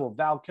 She's like, oh, well,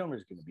 Val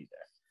Kilmer's going to be there.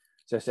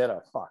 So I said,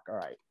 oh, fuck. All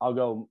right, I'll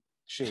go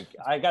shake.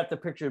 I got the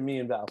picture of me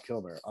and Val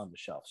Kilmer on the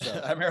shelf. So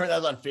I remember that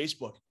was on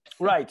Facebook.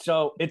 Right.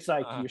 So it's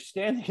like you're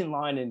standing in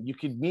line, and you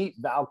could meet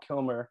Val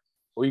Kilmer,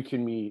 or you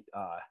can meet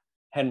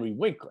Henry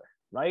Winkler,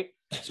 right?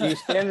 So you're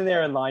standing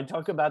there in line,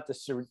 talk about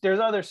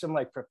there's some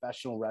like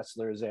professional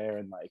wrestlers there,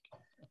 and like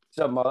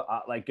some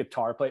like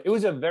guitar play. It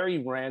was a very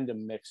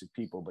random mix of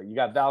people, but you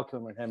got Val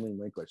Kilmer and Henry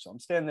Winkler. So I'm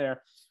standing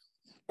there,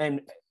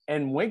 and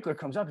Winkler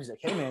comes up. He's like,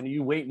 hey man, are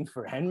you waiting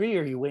for Henry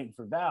or are you waiting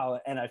for Val?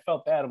 And I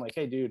felt bad. I'm like,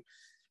 hey dude,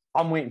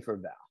 I'm waiting for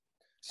Val.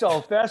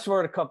 So fast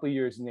forward a couple of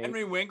years, Nate.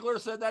 Henry Winkler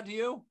said that to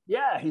you?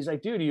 Yeah, he's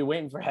like, dude, are you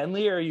waiting for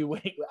Henley or are you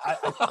waiting? I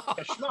felt like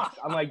a schmuck.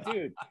 I'm like,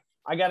 dude,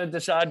 I got to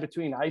decide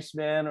between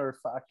Iceman or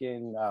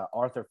fucking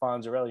Arthur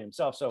Fonzarelli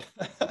himself. So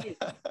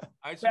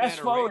Iceman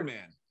or Rain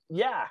Man.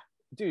 Yeah,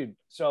 dude.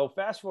 So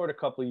fast forward a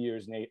couple of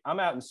years, Nate. I'm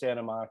out in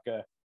Santa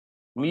Monica.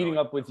 meeting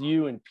up with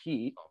you and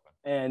Pete.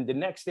 And the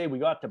next day we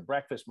got to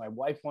breakfast. My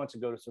wife wants to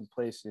go to some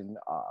place in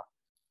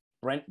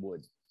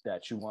Brentwood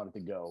that she wanted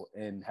to go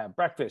and have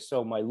breakfast.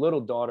 So my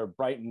little daughter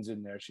Brighton's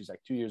in there. She's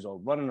like 2 years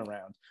old, running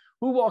around.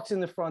 Who walks in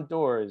the front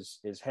door is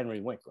Henry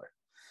Winkler.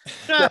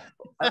 So,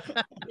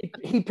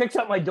 he picks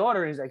up my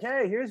daughter and he's like,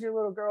 hey, here's your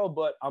little girl.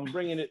 But I'm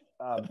bringing it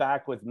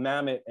back with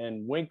Mamet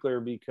and Winkler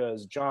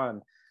because,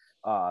 John,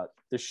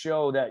 the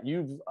show that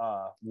you've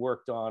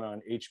worked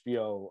on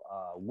HBO,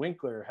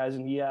 Winkler,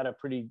 hasn't he had a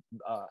pretty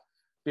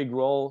big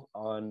role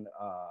on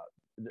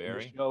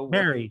the show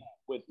Barry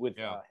with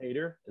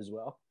Hader as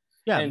well?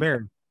 Yeah, and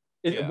Barry.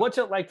 What's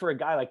it like for a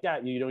guy like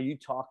that? You know, you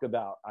talk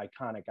about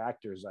iconic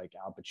actors like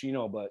Al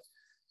Pacino, but,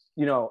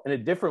 you know, in a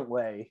different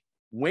way,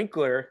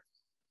 Winkler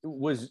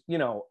was, you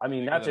know, I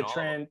mean, that's a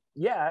trend.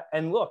 Yeah.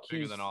 And look,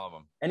 bigger than all of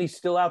them. And he's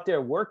still out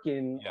there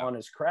working on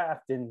his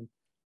craft, and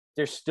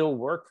there's still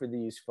work for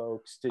these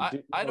folks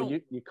to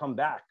do. You come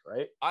back,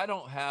 right? I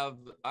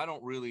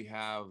don't really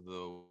have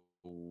the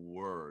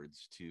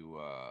words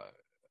to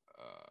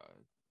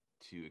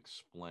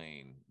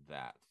explain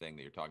that thing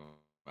that you're talking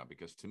about,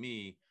 because to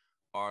me,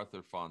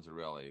 Arthur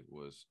Fonzarelli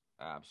was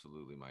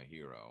absolutely my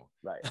hero.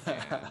 Right.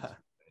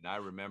 And I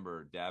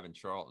remember Davin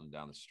Charlton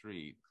down the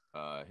street.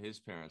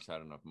 His parents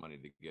had enough money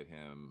to get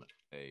him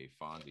a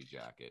Fonzie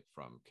jacket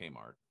from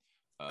Kmart.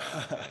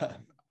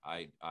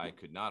 I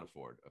could not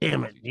afford a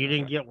Damn Fonzie it, you jacket.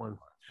 didn't get one.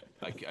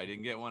 I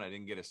didn't get one. I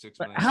didn't get a $6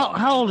 million.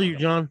 How old are you,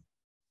 John?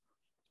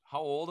 How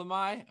old am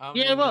I? I'm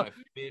in my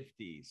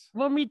 50s.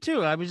 Well, me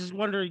too. I was just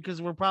wondering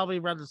because we're probably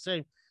around the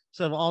same.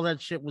 So all that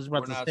shit was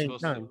about the same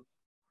time.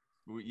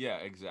 Yeah,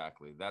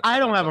 exactly. I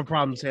don't have a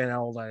problem saying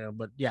how old I am,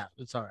 but yeah,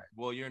 it's all right.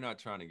 Well, you're not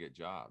trying to get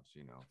jobs,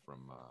 you know,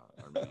 from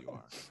or maybe you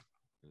are.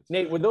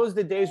 Nate, were those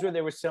the days where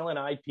they were selling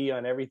IP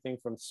on everything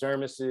from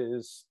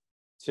thermoses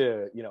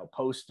to, you know,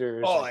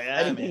 posters? Oh, yeah.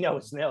 Anything that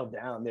was nailed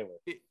down, they were.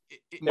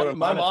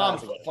 My mom,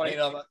 funny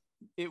enough,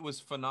 it was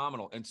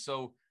phenomenal. And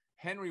so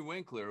Henry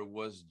Winkler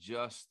was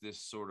just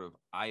this sort of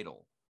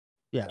idol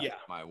in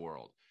my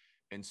world.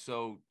 And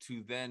so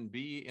to then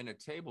be in a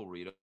table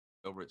read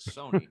over at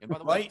Sony, and by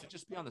the way, to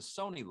just be on the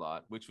Sony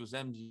lot, which was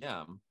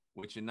MGM,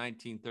 which in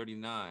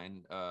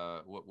 1939,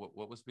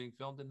 what was being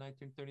filmed in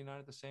 1939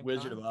 at the same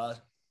Wizard time? of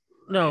Oz.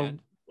 No,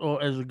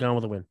 as a Gone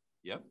with the Wind.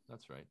 Yep,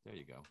 that's right. There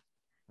you go.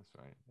 That's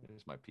right.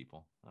 There's my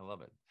people. I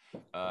love it.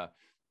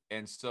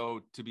 And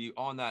so to be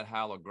on that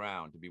hallowed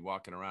ground, to be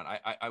walking around,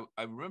 I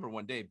remember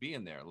one day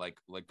being there, like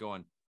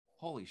going,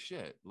 holy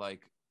shit,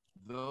 like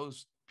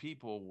those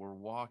people were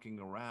walking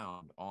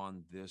around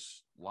on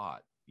this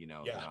lot, you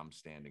know, that I'm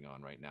standing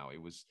on right now.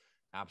 It was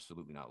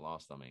absolutely not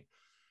lost on me.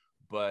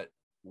 But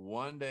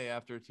one day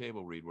after a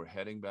table read, we're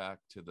heading back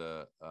to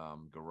the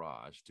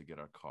garage to get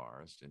our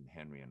cars, and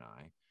Henry and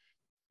I,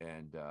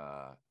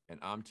 and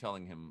I'm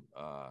telling him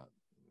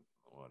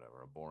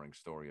whatever, a boring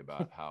story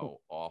about how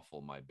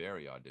awful my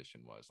Barry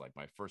audition was. Like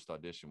my first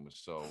audition was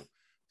so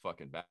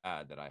fucking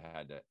bad that I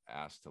had to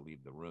ask to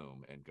leave the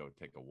room and go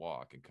take a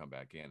walk and come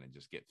back in and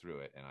just get through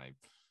it. And I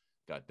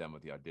got done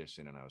with the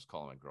audition, and I was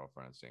calling my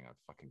girlfriend and saying, I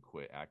fucking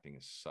quit. Acting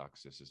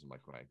sucks. This isn't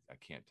like, I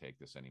can't take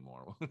this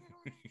anymore. Of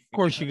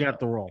course you got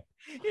the role.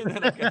 And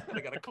then I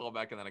got a call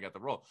back, and then I got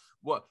the role.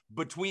 Well,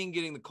 between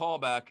getting the call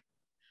back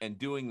and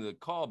doing the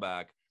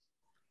callback,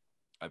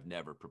 I've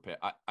never prepared.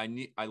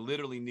 I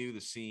literally knew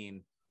the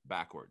scene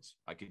backwards.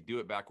 I could do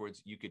it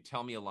backwards. You could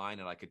tell me a line,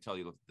 and I could tell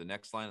you the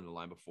next line and the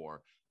line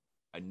before.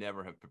 I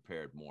never have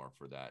prepared more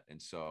for that.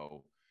 And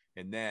so,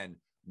 and then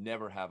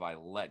never have I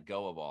let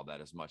go of all that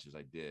as much as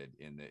I did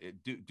in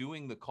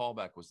doing the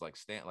callback was like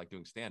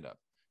doing stand up.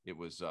 It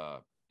was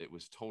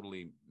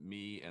totally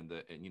me and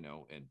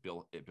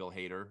Bill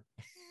Hader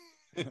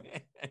and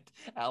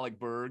Alec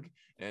Berg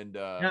and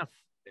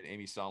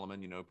Amy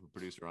Solomon, you know,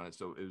 producer on it.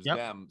 So it was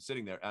them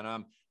sitting there,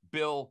 and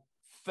Bill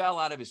fell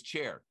out of his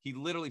chair. He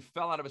literally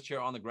fell out of his chair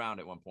on the ground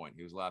at one point.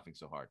 He was laughing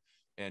so hard.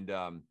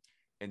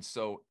 And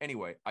so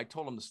anyway, I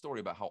told him the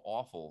story about how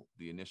awful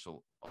the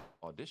initial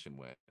audition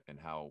went and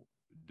how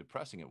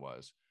depressing it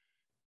was.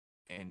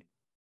 And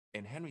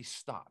Henry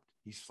stopped.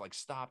 He's like,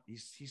 stopped.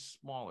 He's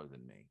smaller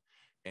than me.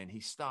 And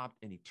he stopped,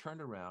 and he turned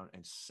around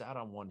and sat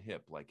on one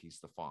hip like he's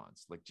the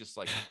Fonz, just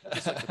like the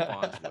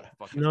Fonz would.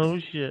 Fucking no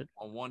shit.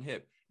 On one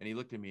hip. And he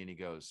looked at me and he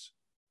goes,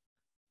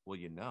 well,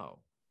 you know,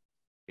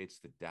 it's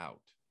the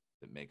doubt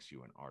that makes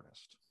you an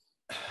artist.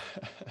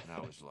 And I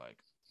was like,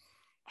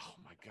 oh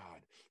my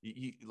God.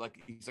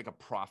 He's like a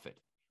prophet.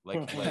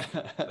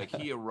 Like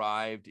he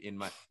arrived in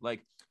my,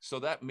 so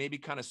that maybe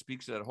kind of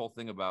speaks to that whole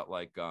thing about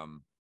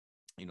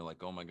you know,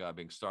 like, oh my God,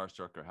 being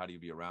starstruck, or how do you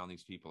be around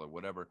these people or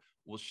whatever.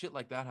 Well, shit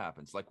like that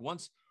happens. Like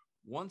once,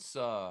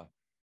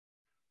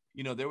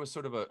 you know, there was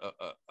sort of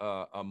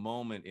a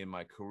moment in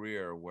my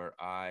career where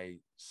I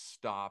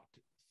stopped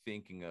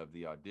thinking of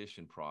the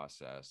audition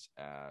process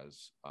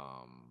as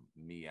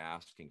me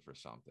asking for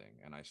something.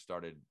 And I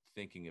started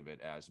thinking of it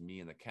as me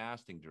and the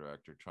casting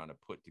director trying to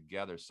put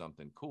together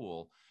something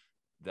cool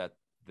that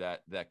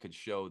could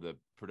show the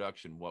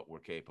production what we're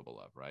capable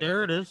of. Right.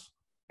 There it is.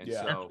 And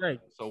Yeah. so, That's right.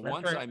 so That's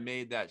once right. I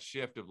made that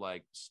shift of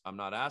like, I'm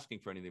not asking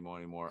for anything more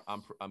anymore.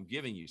 I'm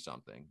giving you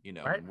something, you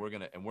know, Right. and we're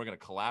gonna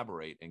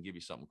collaborate and give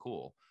you something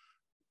cool.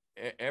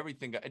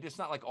 Everything it's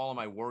not like all of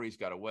my worries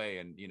got away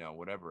and, you know,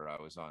 whatever,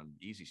 I was on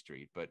easy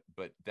street, but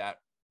that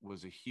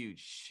was a huge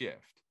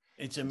shift.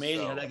 It's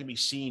amazing how that can be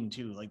seen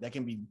too. Like that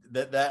can be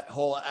that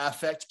whole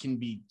affect can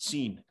be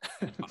seen.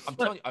 I'm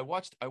telling you, I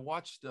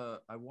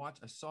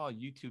saw a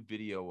YouTube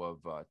video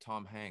of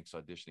Tom Hanks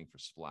auditioning for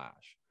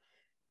Splash,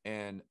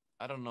 and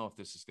I don't know if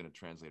this is going to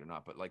translate or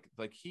not, but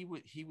like he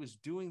was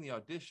doing the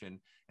audition,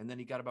 and then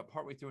he got about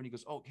partway through, and he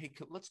goes, "Oh, hey,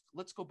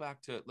 let's go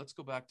back to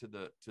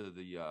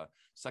the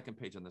second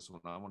page on this one.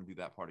 I want to do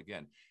that part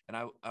again." And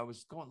I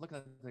was looking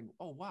at the thing.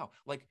 Oh wow,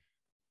 like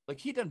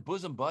he'd done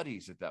Bosom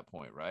Buddies at that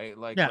point, right?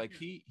 Like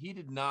he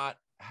did not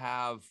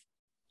have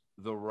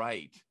the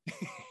right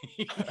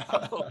you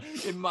know,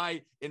 in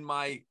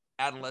my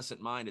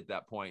adolescent mind at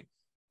that point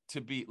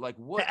to be like,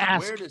 what?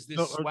 Where does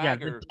this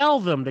swagger? To tell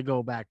them to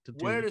go back to.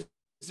 Where does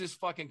this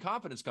fucking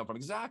confidence come from?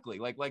 Exactly.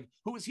 Like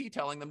who is he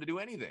telling them to do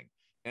anything?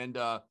 And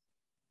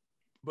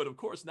but of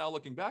course, now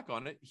looking back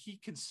on it, he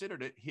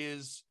considered it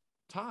his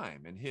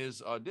time and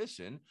his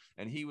audition,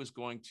 and he was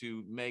going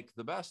to make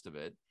the best of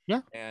it.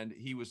 Yeah. And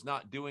he was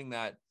not doing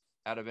that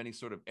out of any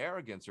sort of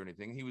arrogance or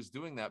anything. He was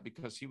doing that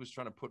because he was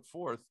trying to put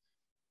forth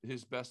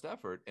his best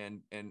effort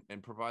and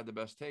provide the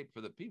best tape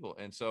for the people.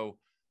 And so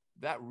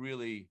that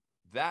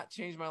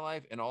changed my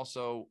life. And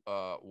also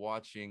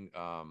watching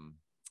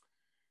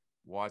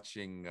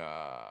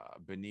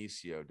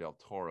Benicio del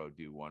Toro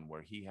do one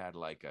where he had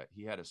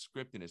a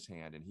script in his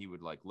hand, and he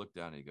would like look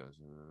down and he goes,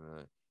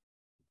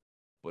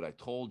 but I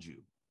told you,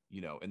 you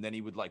know, and then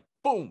he would like,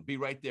 boom, be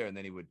right there. And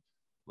then he would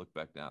look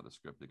back down at the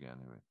script again.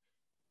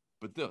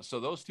 But so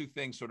those two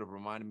things sort of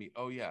reminded me,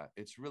 oh yeah,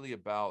 it's really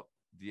about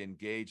the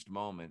engaged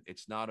moment.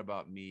 It's not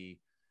about me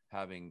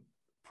having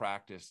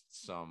practiced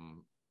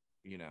some,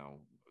 you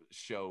know,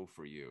 show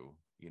for you,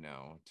 you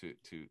know, to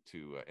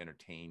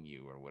entertain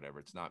you or whatever.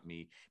 It's not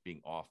me being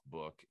off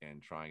book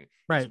and trying,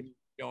 right,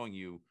 showing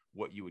you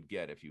what you would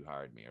get if you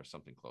hired me or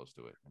something close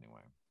to it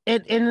anyway.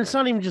 And it's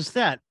not even just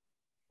that.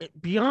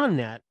 Beyond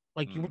that,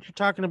 like what you're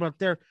talking about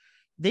there,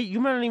 you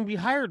might not even be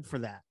hired for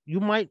that.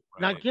 You might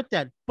not get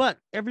that, but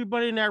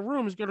everybody in that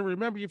room is going to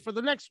remember you for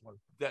the next one.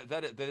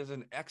 That is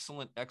an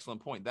excellent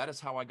point. That is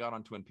how I got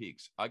on Twin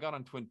Peaks. I got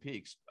on Twin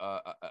Peaks.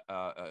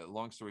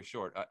 Long story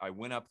short, I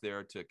went up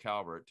there to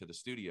Calvert to the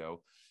studio,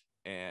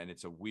 and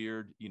it's a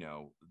weird, you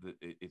know,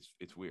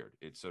 it's weird.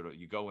 It's sort of,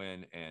 you go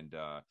in and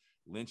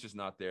Lynch is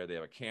not there. They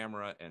have a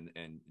camera,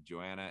 and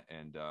Joanna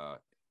and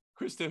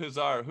Krista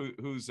Hazar,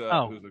 who's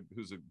a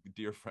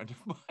dear friend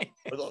of mine.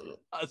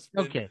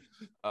 Husband. Okay.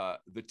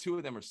 The two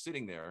of them are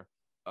sitting there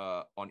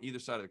on either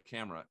side of the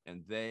camera,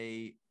 and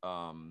they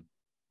are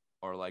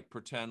like,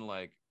 pretend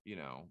like, you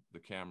know, the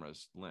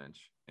camera's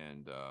Lynch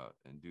and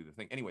do the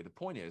thing. Anyway, the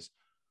point is,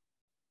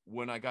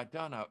 when I got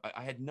done,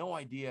 I had no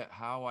idea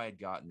how I had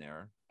gotten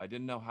there. I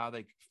didn't know how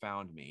they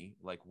found me.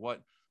 Like,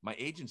 what my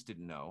agents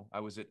didn't know. I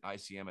was at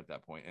ICM at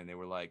that point, and they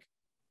were like,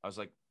 I was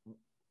like,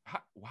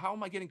 how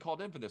am I getting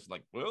called in for this?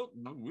 Like, well,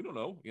 we don't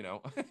know, you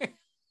know.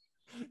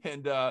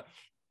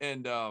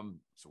 and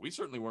so we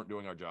certainly weren't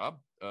doing our job.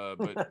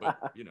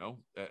 But you know,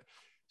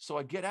 so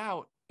I get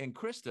out, and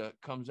Krista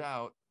comes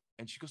out,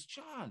 and she goes,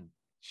 John,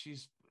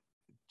 she's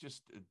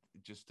just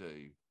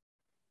a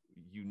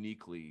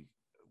uniquely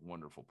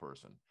wonderful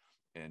person.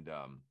 And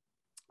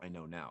I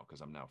know now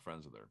because I'm now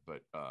friends with her.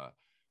 But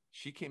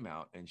she came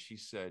out and she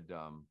said,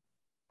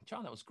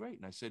 John, that was great.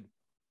 And I said,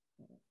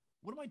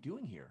 what am I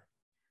doing here?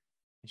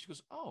 And she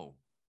goes, oh,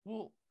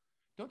 well,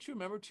 don't you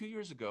remember 2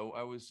 years ago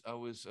I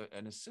was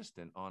an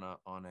assistant on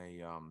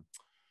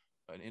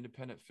an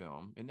independent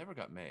film. It never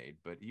got made,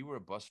 but you were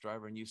a bus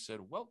driver, and you said,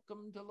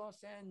 welcome to Los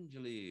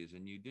Angeles,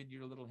 and you did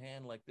your little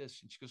hand like this.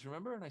 And she goes,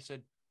 remember? And I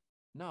said,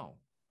 no,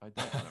 I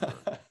don't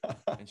remember.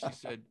 And she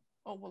said,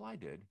 oh, well, I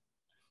did,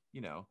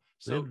 you know.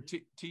 So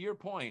to your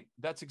point,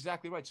 that's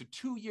exactly right. So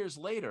 2 years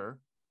later,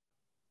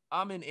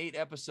 I'm in 8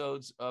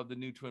 episodes of the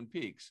new Twin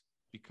Peaks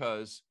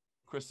because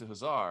Krista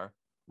Hazar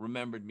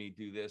remembered me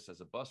do this as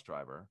a bus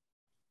driver,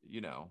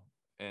 you know.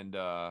 And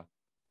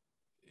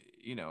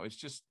you know, it's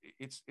just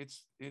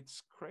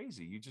it's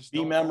crazy. You just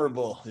be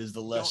memorable is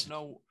the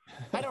lesson.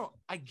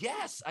 I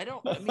guess I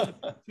don't. I mean,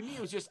 to me,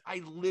 it was just,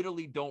 I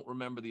literally don't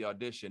remember the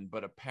audition,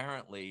 but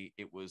apparently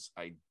it was,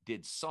 I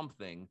did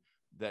something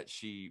that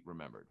she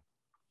remembered.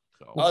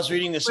 So I was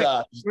reading this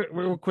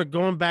real quick,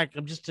 going back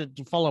just to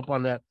follow up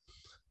on that.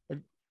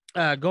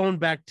 Going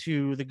back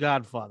to The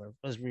Godfather,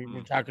 as we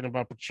were talking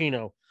about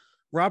Pacino,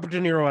 Robert De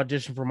Niro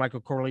auditioned for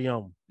Michael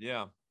Corleone.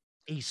 Yeah,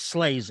 he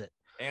slays it.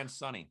 And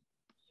Sonny.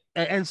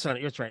 And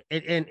Sonny, that's right.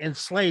 And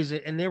slays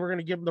it. And they were going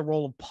to give him the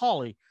role of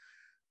Paulie.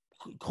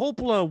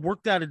 Coppola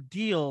worked out a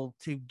deal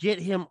to get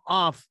him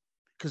off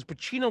because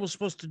Pacino was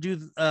supposed to do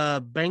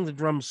Bang the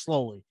Drum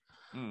Slowly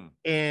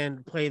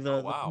and play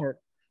the part.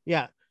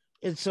 Yeah.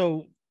 And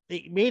so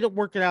they made it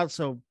work it out.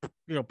 So,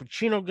 you know,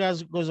 Pacino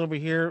goes over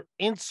here,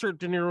 insert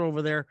De Niro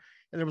over there.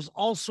 And there was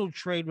also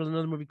trade with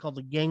another movie called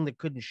The Gang That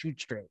Couldn't Shoot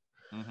Straight.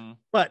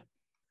 But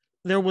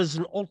there was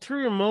an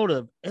ulterior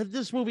motive. Had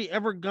this movie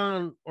ever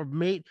gone or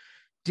made,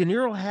 De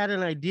Niro had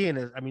an idea in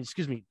his,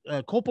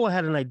 Coppola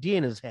had an idea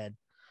in his head.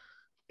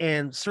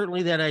 And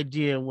certainly that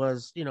idea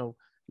was,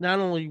 not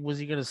only was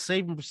he going to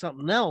save him for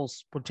something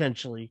else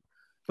potentially,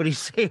 but he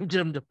saved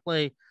him to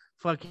play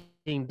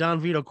fucking Don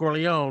Vito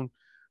Corleone,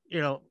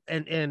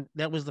 and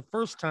that was the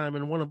first time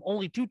and one of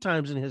only 2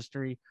 times in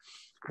history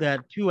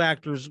that 2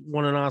 actors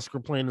won an Oscar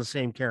playing the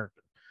same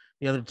character.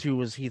 The other 2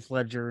 was Heath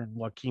Ledger and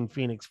Joaquin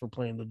Phoenix for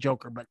playing the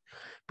Joker,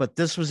 but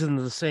this was in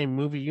the same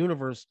movie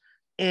universe,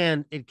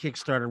 and it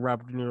kickstarted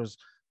Robert De Niro's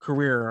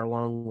career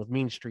along with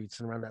Mean Streets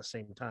and around that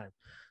same time.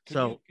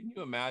 Can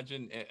you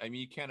imagine? I mean,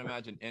 you can't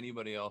imagine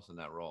anybody else in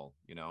that role,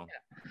 Yeah,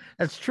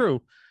 that's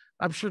true.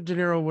 I'm sure De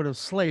Niro would have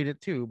slayed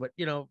it too, but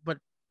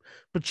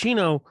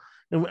Pacino,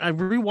 and I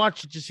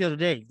rewatched it just the other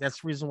day.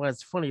 That's the reason why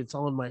it's funny. It's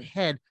all in my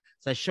head.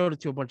 So I showed it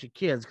to a bunch of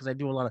kids because I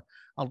do a lot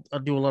of, I'll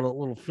do a lot of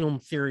little film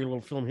theory, a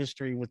little film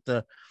history with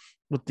the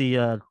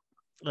young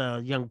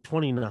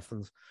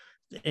 20-nothings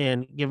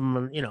and give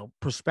them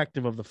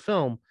perspective of the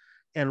film.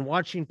 And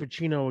watching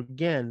Pacino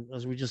again,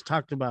 as we just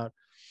talked about,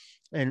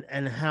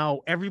 and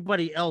how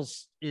everybody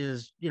else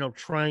is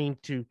trying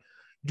to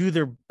do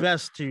their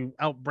best to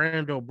out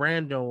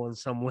Brando on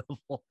some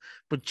level.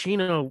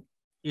 Pacino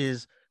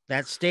is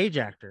that stage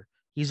actor.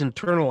 He's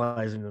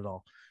internalizing it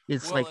all.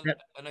 It's that.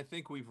 And I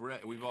think we've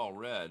all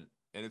read,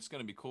 and it's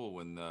going to be cool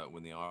when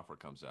the offer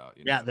comes out.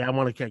 Yeah,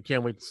 I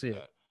can't wait to see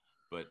it.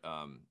 But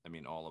I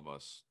mean, all of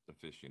us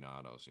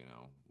aficionados,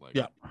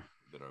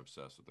 that are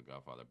obsessed with The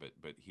Godfather.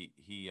 But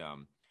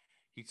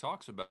he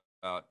talks about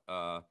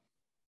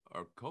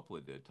or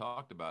Coppola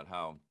talked about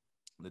how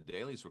the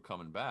dailies were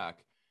coming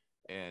back,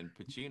 and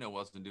Pacino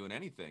wasn't doing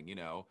anything,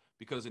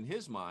 because in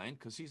his mind,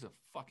 because he's a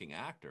fucking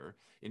actor,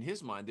 in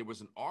his mind there was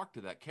an arc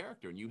to that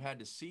character, and you had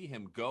to see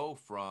him go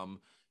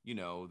from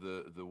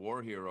the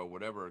war hero,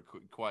 whatever,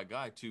 quiet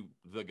guy, to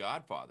the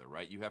Godfather,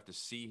 right? You have to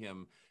see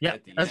him. Yeah,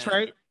 at the that's end,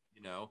 right.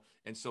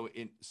 And so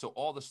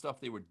all the stuff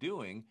they were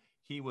doing,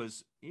 he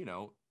was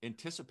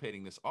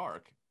anticipating this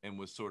arc and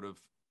was sort of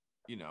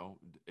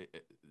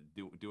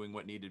doing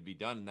what needed to be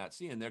done in that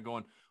scene. And they're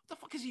going, what the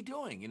fuck is he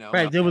doing?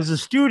 Right. There was a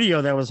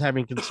studio that was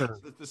having concerns.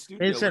 The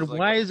studio they said,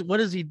 what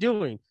is he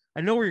doing?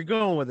 I know where you're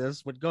going with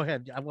this, but go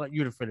ahead. I want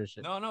you to finish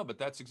it. No, but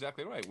that's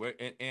exactly right.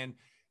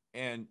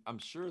 And I'm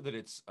sure that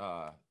it's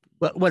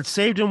but what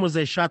saved him was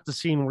they shot the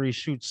scene where he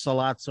shoots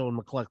Salazzo and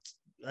McCluck,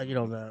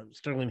 the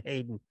Sterling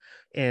Hayden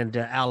and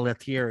Al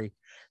Lettieri.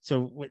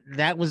 So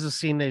that was the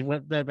scene they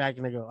went back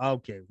and they go,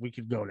 okay, we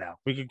could go now.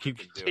 We could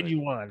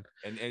continue on.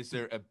 And is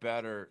there a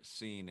better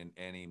scene in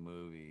any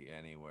movie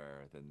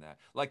anywhere than that?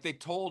 Like they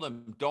told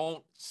him,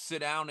 don't sit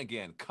down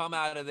again. Come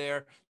out of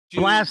there.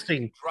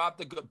 Blasting. Drop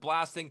the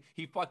blasting.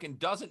 He fucking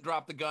doesn't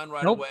drop the gun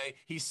right away.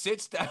 He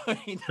sits down.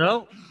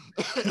 No.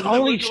 He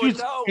only shoots.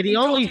 No, and he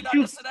only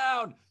shoots. Sit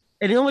down.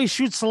 And he only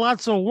shoots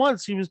Salazzo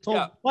once. He was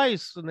told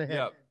twice in the head.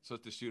 Yeah. So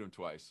to shoot him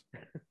twice.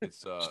 It's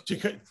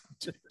to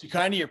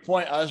kind of your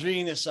point, I was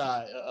reading this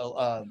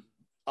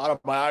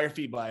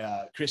autobiography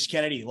by Chris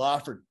Kennedy,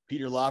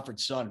 Peter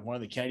Lawford's son, one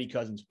of the Kennedy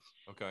cousins.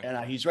 Okay.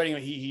 And he's writing,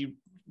 he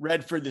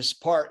read for this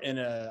part in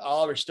a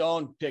Oliver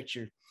Stone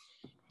picture.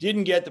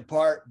 Didn't get the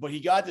part, but he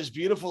got this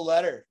beautiful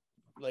letter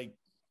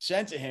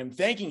sent to him,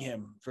 thanking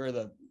him for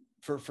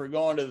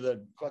going to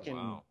the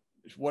fucking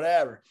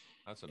whatever.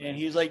 And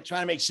he's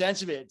trying to make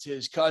sense of it to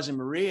his cousin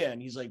Maria.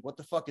 And he's like, what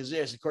the fuck is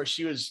this? Of course,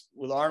 she was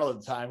with Arnold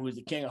at the time, who was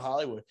the king of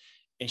Hollywood.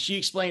 And she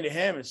explained to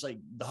him, it's like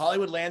the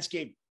Hollywood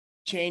landscape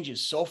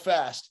changes so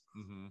fast,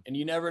 and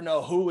you never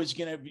know who is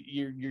going to be.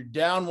 You're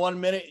down 1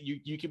 minute,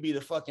 you could be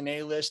the fucking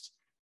A-list.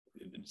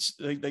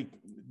 Like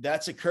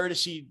that's a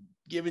courtesy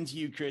given to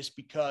you, Chris,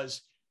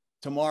 because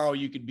tomorrow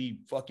you could be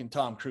fucking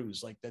Tom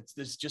Cruise. Like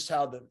that's just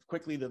how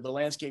quickly the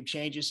landscape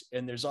changes,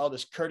 and there's all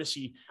this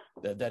courtesy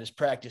that is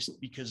practiced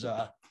because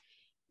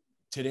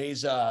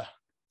today's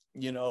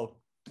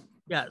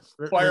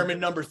fireman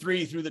number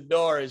 3 through the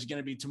door is going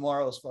to be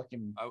tomorrow's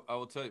fucking. I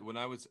will tell you, when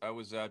I was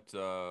at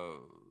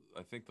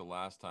I think the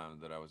last time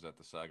that I was at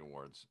the SAG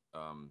Awards,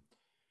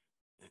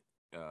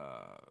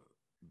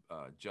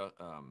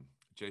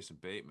 Jason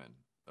Bateman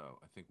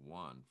I think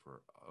won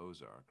for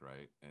Ozark,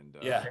 right? And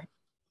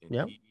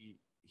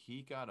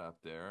he got up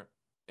there,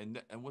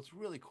 and what's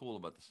really cool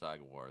about the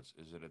SAG Awards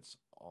is that it's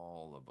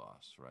all of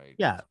us, right?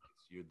 Yeah,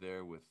 you're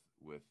there with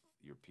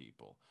your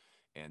people,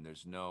 and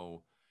there's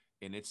no,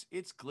 and it's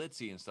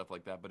glitzy and stuff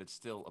like that, but it's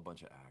still a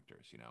bunch of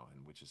actors,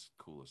 and which is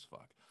cool as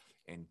fuck.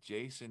 And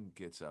Jason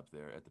gets up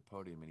there at the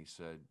podium and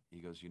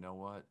he goes, you know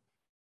what?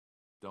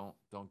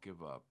 Don't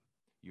give up.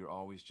 You're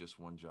always just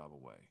one job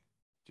away.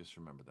 Just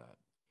remember that.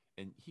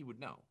 And he would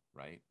know,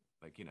 right?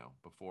 Like,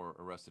 before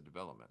Arrested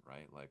Development,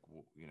 right? Like,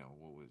 what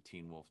was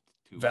Teen Wolf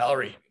 2?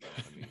 Valerie.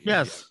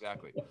 Yes. Yeah,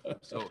 exactly.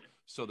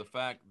 So the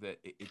fact that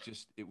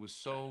it was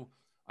so,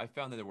 I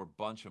found that there were a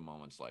bunch of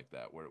moments like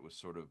that where it was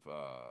sort of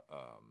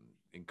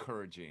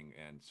encouraging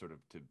and sort of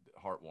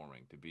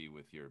heartwarming to be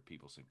with your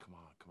people saying, come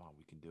on,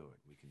 we can do it.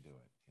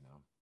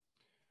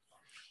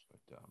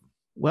 But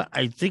Well,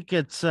 I think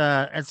it's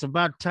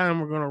about time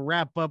we're going to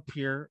wrap up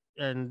here.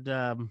 And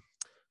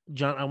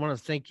John, I want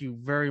to thank you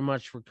very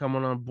much for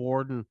coming on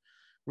board and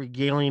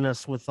regaling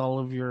us with all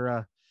of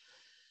your,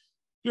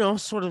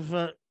 sort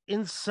of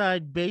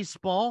inside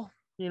baseball,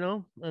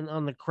 and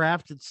on the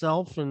craft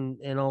itself,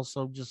 and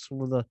also just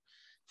some of the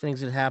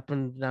things that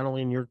happened not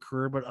only in your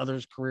career but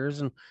others'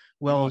 careers. And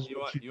well,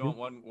 you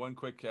want one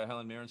quick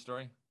Helen Mirren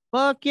story?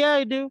 Fuck yeah,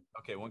 I do.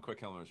 Okay, one quick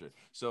Helen Mirren story.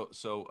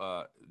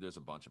 So there's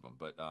a bunch of them,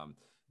 but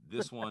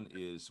this one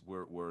is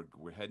we're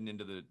heading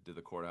into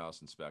the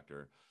courthouse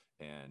inspector,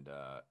 and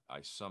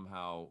I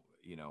somehow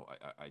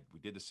we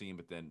did the scene,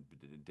 but then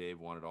Dave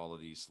wanted all of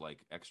these like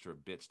extra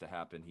bits to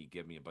happen. He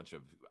gave me a bunch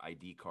of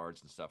ID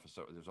cards and stuff.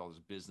 So there's all this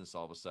business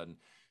all of a sudden.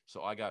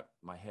 So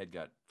my head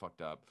got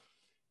fucked up.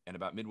 And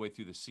about midway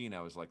through the scene,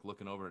 I was like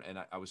looking over, and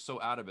I was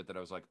so out of it that I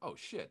was like, "Oh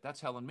shit, that's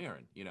Helen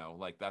Mirren!"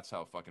 Like that's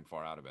how fucking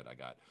far out of it I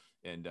got.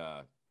 And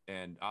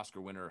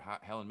Oscar winner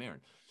Helen Mirren.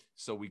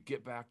 So we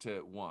get back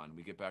to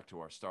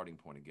our starting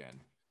point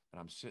again, and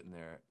I'm sitting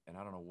there, and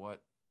I don't know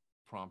what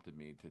prompted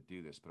me to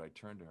do this, but I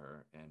turned to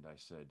her and I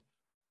said,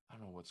 "I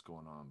don't know what's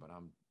going on, but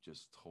I'm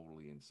just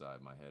totally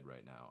inside my head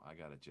right now. I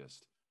gotta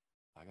just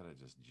jump, I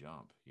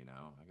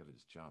gotta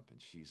just jump." And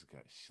she's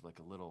like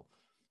a little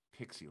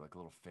pixie, like a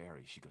little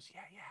fairy. She goes,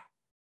 yeah,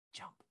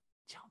 jump.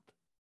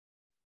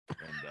 And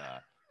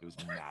it was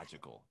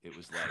magical. It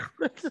was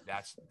like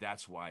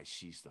that's why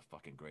she's the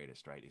fucking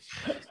greatest, right?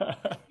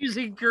 She's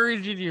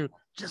encouraging you.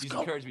 She's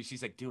encouraged me.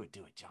 She's like, do it,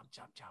 jump.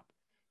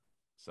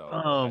 So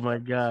oh my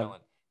God.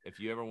 Helen,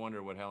 if you ever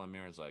wonder what Helen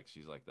Mirren's like,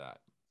 she's like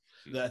that.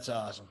 That's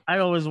awesome. I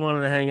always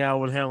wanted to hang out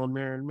with Helen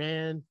Mirren,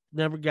 man.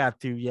 Never got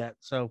to yet.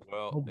 So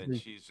and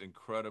she's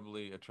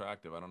incredibly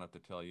attractive. I don't have to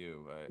tell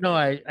you.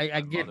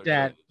 I get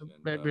that.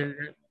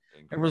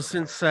 Ever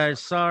since I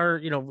saw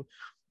her,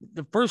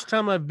 the first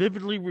time I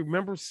vividly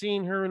remember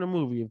seeing her in a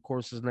movie, of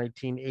course, is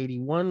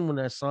 1981 when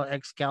I saw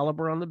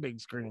Excalibur on the big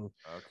screen.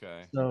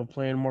 Okay. So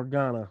playing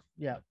Morgana.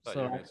 Yeah. I thought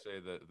you were going to say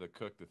the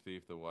cook, the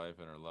thief, the wife,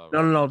 and her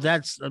lover. No.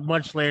 That's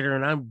much later,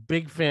 and I'm a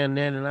big fan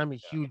then, and I'm a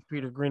huge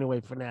Peter Greenaway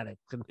fanatic.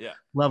 And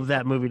love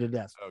that movie to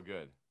death. Oh,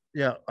 good.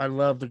 Yeah, I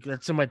love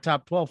that's in my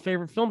top 12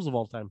 favorite films of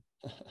all time.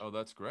 Oh,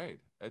 that's great.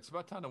 It's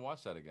about time to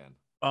watch that again.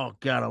 Oh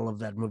God, I love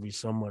that movie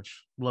so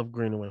much. Love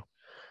Greenaway.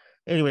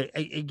 Anyway,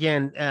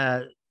 again,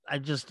 I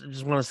just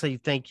want to say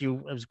thank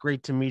you. It was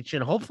great to meet you,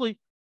 and hopefully,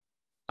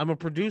 I'm a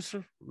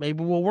producer.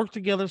 Maybe we'll work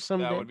together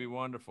someday. That would be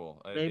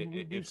wonderful.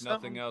 If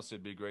nothing else,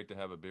 it'd be great to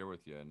have a beer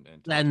with you,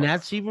 and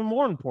that's even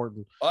more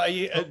important.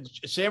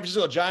 San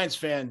Francisco Giants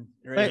fan.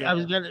 Right,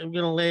 I'm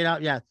gonna lay it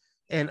out. Yeah,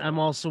 and I'm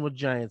also a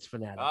Giants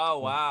fanatic. Oh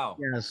wow!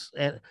 Yes,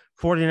 and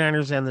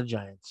 49ers and the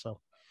Giants. So.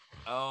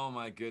 Oh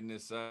my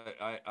goodness!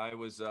 I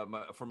was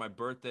for my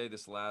birthday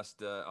this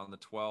last on the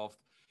 12th.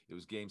 It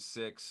was Game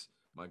 6.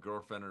 My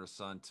girlfriend and her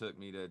son took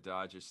me to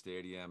Dodger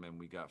Stadium, and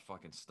we got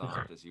fucking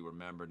stomped, as you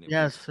remember.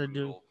 Yes, I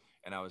do.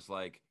 And I was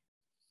like,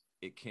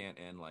 it can't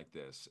end like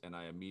this. And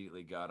I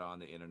immediately got on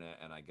the internet,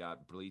 and I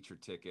got bleacher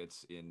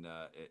tickets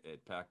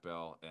at Pac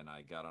Bell, and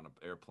I got on an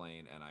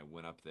airplane, and I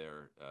went up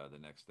there the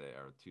next day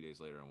or 2 days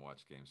later and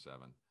watched Game 7.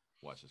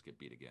 Watch us get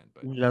beat again,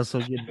 but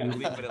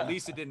at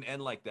least it didn't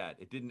end like that.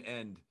 It didn't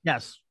end.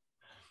 Yes.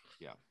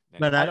 Yeah.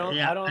 But I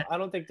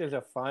don't think there's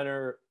a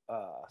finer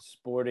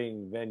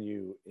sporting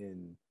venue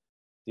in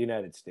the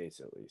United States,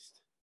 at least,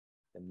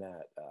 than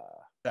that.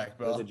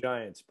 Where the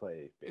Giants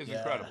play. It's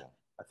incredible.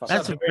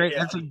 That's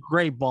a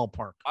great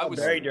ballpark. I was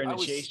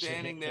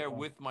standing there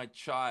with my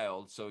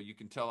child, so you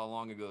can tell how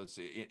long ago it's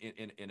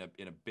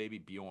in a baby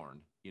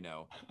Bjorn.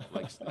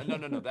 Like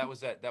no, that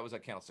was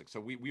at Candlestick. So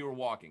we were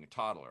walking, a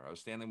toddler. I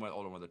was standing with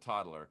a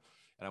toddler,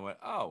 and I went,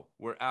 oh,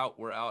 we're out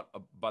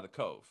by the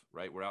Cove,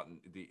 right? We're out in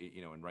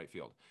in right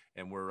field,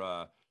 and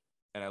we're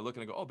and I look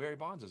and I go, oh, Barry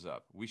Bonds is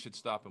up. We should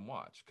stop and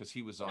watch because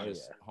he was on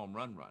his home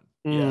run.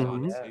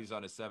 He's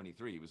on his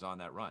 73. He was on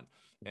that run,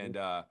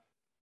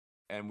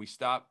 and we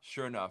stopped.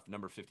 Sure enough,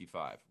 number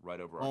 55, right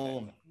over our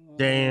head.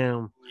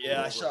 Damn.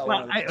 Yeah, I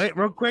saw. Wait,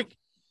 real quick,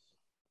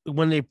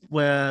 when they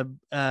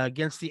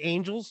against the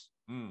Angels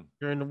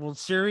during the World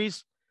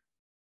Series,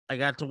 I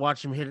got to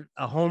watch him hit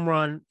a home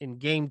run in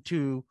Game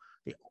 2,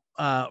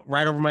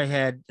 right over my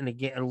head in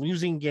a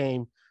losing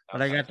game.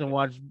 But I got to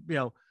watch,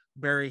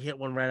 Barry hit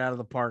one right out of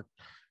the park,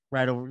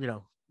 right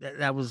over.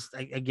 That was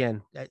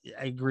again. I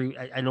agree.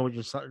 I know what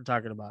you're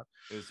talking about.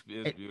 It's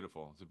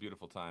beautiful. It's a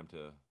beautiful time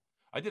to.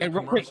 I did a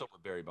commercial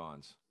with Barry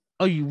Bonds.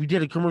 Oh, we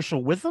did a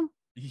commercial with him?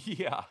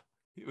 Yeah,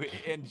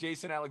 and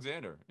Jason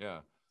Alexander. Yeah,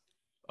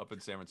 up in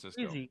San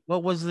Francisco. Easy.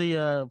 What was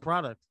the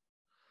product?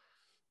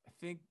 I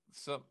think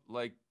some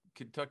like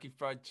Kentucky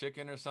Fried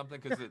Chicken or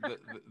something. Because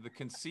the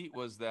conceit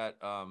was that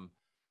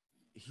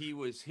he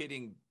was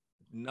hitting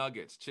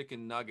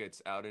chicken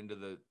nuggets out into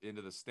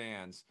the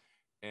stands,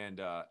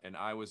 and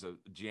I was a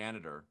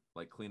janitor,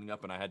 like cleaning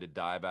up, and I had to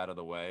dive out of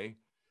the way,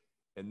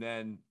 and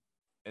then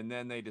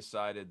they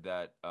decided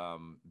that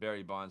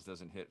Barry Bonds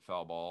doesn't hit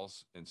foul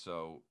balls, and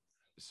so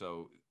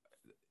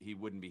he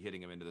wouldn't be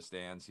hitting them into the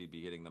stands. He'd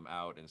be hitting them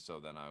out, and so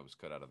then I was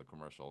cut out of the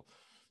commercial.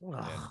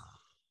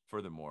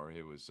 furthermore,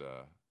 it was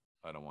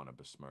I don't want to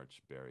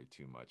besmirch Barry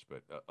too much,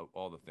 but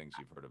all the things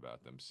you've heard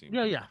about them seem.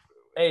 Yeah.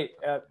 Hey,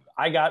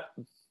 I got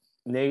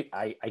Nate.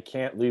 I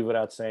can't leave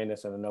without saying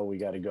this, and I know we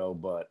got to go.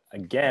 But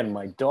again,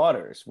 my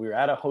daughters. We were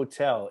at a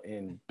hotel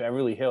in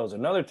Beverly Hills.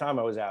 Another time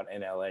I was out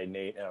in LA,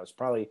 Nate, and I was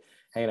probably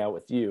hanging out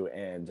with you.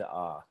 And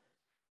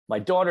my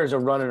daughters are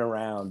running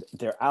around.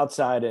 They're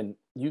outside, and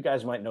you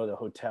guys might know the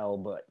hotel,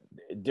 but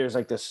there's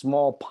like this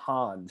small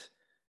pond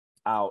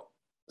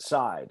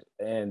outside,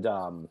 and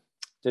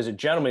there's a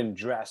gentleman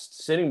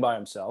dressed, sitting by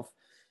himself,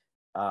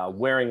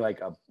 wearing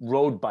like a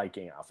road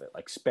biking outfit,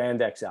 like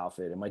spandex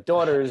outfit. And my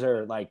daughters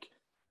are like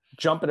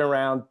jumping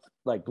around,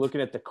 like looking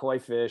at the koi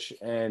fish.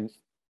 And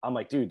I'm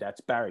like, dude,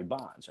 that's Barry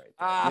Bonds right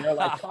there. You know,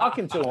 like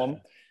talking to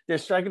him. They're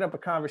striking up a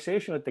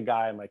conversation with the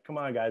guy. I'm like, come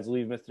on, guys,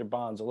 leave Mr.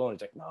 Bonds alone.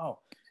 He's like, no,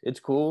 it's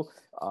cool.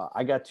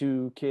 I got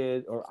 2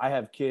 kids, or I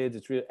have kids.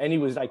 It's real. And he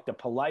was like the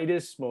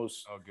politest,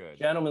 most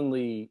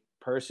gentlemanly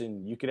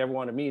person you could ever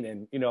want to meet.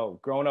 And, you know,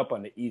 growing up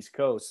on the East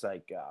Coast,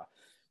 like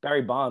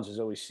Barry Bonds was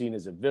always seen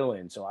as a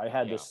villain. So I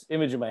had this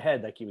image in my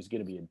head like he was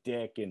going to be a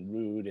dick and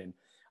rude. And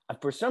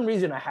for some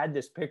reason, I had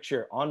this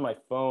picture on my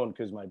phone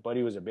because my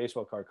buddy was a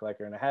baseball card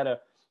collector. And I had a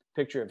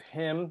picture of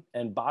him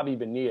and Bobby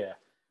Bonilla,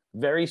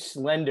 very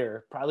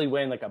slender, probably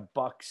weighing like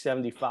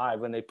 $175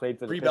 when they played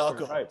for the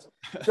Pittsburgh Pirates.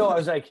 So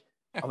I'm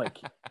like,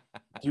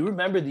 do you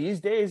remember these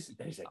days?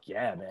 And he's like,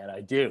 yeah, man, I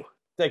do.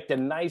 Like the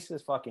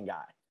nicest fucking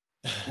guy.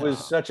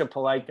 Was such a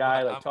polite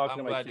guy, like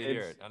talking to my kids. To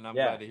hear it. And I'm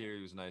glad to hear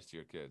he was nice to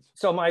your kids.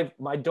 So my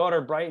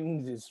daughter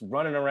Brighton is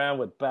running around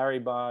with Barry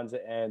Bonds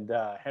and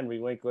Henry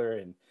Winkler,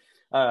 and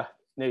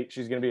Nate,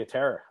 she's gonna be a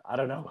terror. I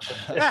don't know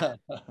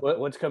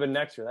what's coming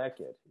next for that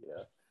kid.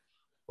 Yeah.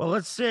 Well,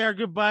 let's say our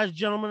goodbyes,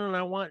 gentlemen, and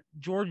I want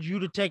George, you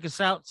to take us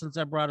out since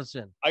I brought us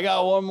in. I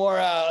got one more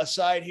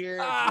aside here.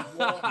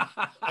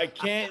 I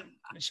can't.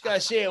 I just gotta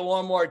say it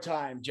one more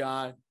time,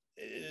 John.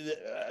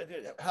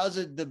 How's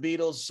it the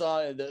Beatles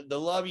song? The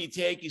love you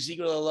take is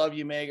equal to the love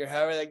you make, or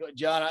however that goes.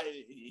 John,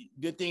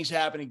 good things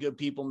happen to good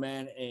people,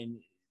 man.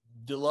 And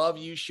the love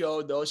you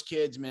showed those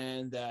kids,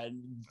 man, that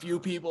few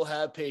people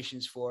have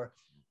patience for.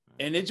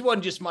 And it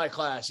wasn't just my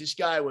class. This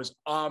guy was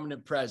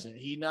omnipresent.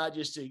 He's not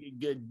just a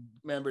good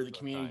member of the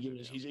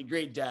community. He's a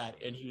great dad,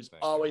 and he was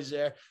always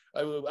there.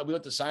 We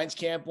went to science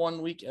camp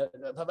one week.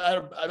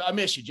 I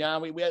miss you,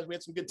 John. We had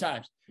some good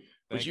times.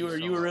 But you were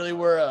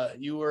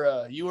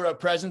a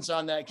presence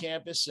on that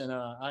campus, and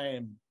I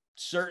am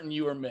certain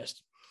you were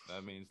missed.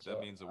 That means the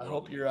world. I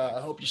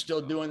hope you're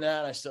still doing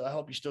that. I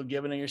hope you're still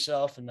giving to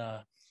yourself, and no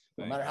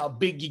matter how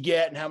big you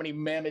get and how many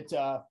Mamet.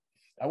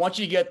 I want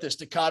you to get the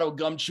staccato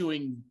gum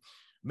chewing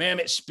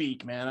Mamet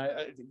speak,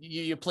 man.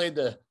 You played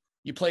the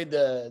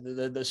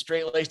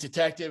straight laced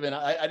detective, and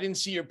I didn't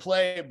see your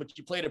play, but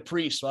you played a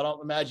priest, so I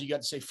don't imagine you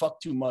got to say fuck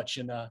too much,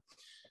 and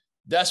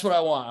that's what I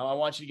want. I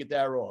want you to get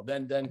that role.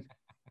 Then.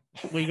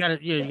 Well, you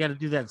gotta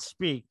do that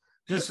speak.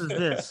 This is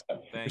this.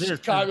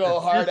 Chicago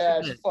hard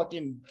ass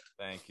fucking.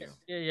 Thank you.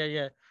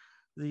 Yeah.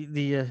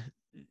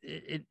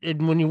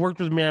 When you worked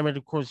with Mamet,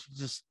 of course,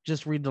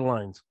 just read the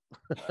lines.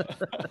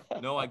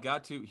 No, I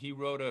got to. He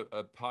wrote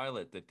a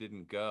pilot that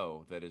didn't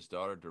go, that his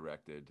daughter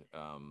directed,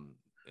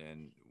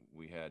 and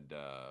we had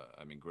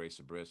Grace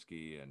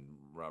Zabriskie and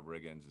Rob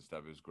Riggins and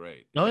stuff. It was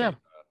great. Oh yeah,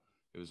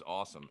 it was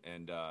awesome.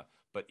 And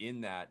but in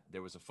that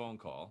there was a phone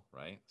call,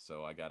 right?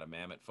 So I got a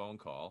Mamet phone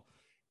call.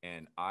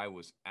 And I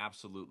was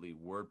absolutely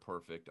word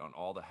perfect on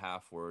all the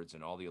half words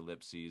and all the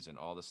ellipses and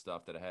all the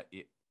stuff that I had.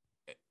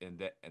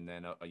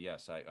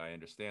 Yes, I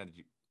understand.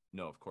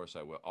 No, of course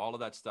I will. All of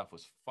that stuff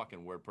was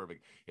fucking word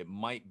perfect. It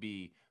might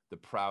be the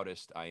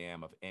proudest I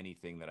am of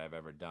anything that I've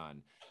ever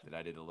done. That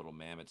I did a little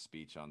Mamet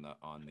speech on the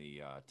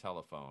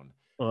telephone.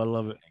 Oh, I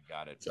love it. And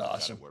got it. It's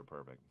awesome. Got it word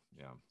perfect.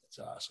 Yeah, it's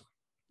awesome.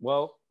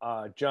 Well,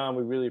 John,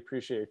 we really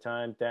appreciate your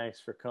time.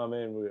 Thanks for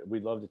coming.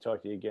 We'd love to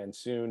talk to you again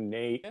soon.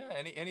 Nate. Yeah,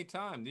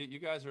 anytime. You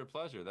guys are a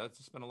pleasure. That's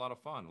just been a lot of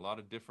fun. A lot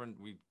of different,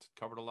 we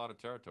covered a lot of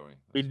territory.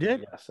 We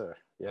did? Yes, sir.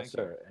 Yes,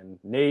 sir. And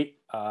Nate,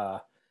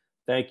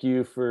 thank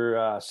you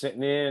for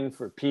sitting in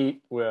for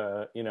Pete.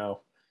 You'll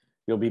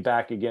be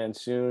back again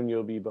soon.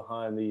 You'll be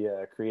behind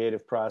the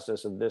creative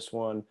process of this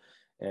one.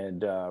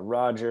 And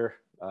Roger,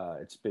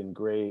 it's been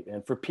great.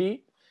 And for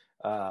Pete,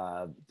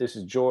 this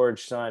is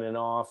George signing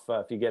off.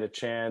 If you get a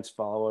chance,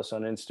 follow us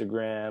on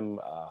Instagram.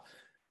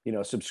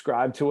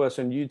 Subscribe to us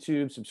on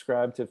YouTube.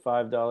 Subscribe to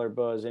 $5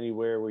 Buzz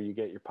anywhere where you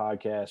get your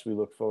podcast. We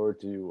look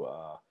forward to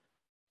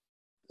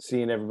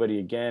seeing everybody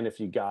again. If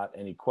you got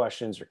any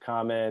questions or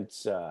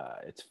comments,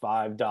 it's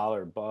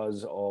 $5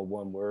 Buzz, all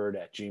one word,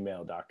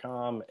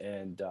 @gmail.com.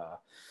 And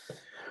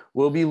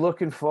we'll be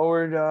looking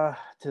forward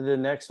to the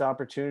next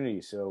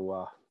opportunity.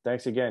 So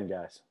thanks again,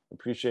 guys.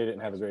 Appreciate it,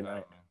 and have a great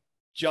night.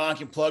 John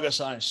can plug us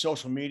on his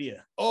social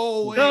media.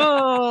 Oh, wait.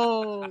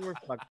 No, we're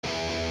fucked.